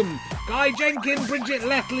Stackham, Guy Jenkin, Bridget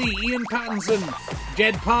Lethley, Ian Pattinson,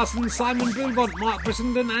 Jed Parsons, Simon Boulevant, Mark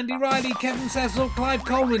Brissenden, Andy Riley, Kevin Cecil, Clive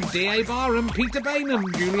Coleman, D.A. Barham, Peter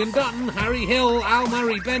Bainham, Julian Dutton, Harry Hill, Al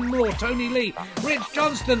Murray, Ben Moore, Tony Lee, Rich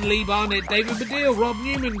Johnston, Lee Barnett, David Baddiel, Rob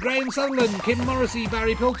Newman, Graham Sutherland, Kim Morrissey,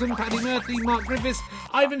 Barry Pilton, Paddy Murphy, Mark Griffiths,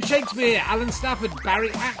 Ivan Shakespeare, Alan Stafford,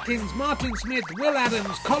 Barry Atkins, Martin Smith, Will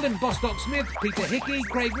Adams, Colin Bostock Smith, Peter Hickey,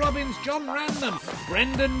 Craig Robbins, John Random,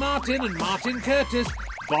 Brendan Martin and Martin Curtis,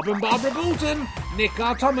 Bob and Barbara Boulton, Nick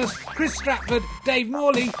R. Thomas, Chris Stratford, Dave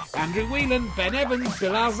Morley, Andrew Whelan, Ben Evans,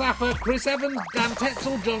 Bilal Zaffer, Chris Evans, Dan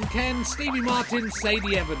Tetzel, John Ken, Stevie Martin,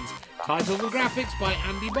 Sadie Evans. Titles and graphics by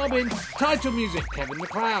Andy Bobbin. Title music, Kevin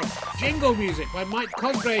MacLeod. Jingle music by Mike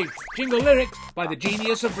Cosgrave. Jingle lyrics by the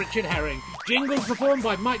genius of Richard Herring. Jingles performed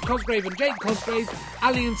by Mike Cosgrave and Jake Cosgrave.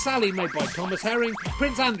 Ali and Sally made by Thomas Herring.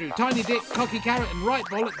 Prince Andrew, Tiny Dick, Cocky Carrot and Right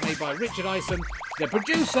Bollock made by Richard Ison. The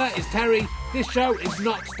producer is Terry. This show is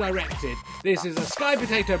not directed. This is a Sky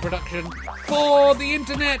Potato production for the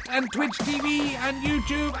internet and Twitch TV and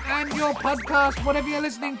YouTube and your podcast, whatever you're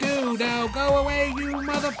listening to. Now go away, you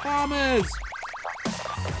mother farmers.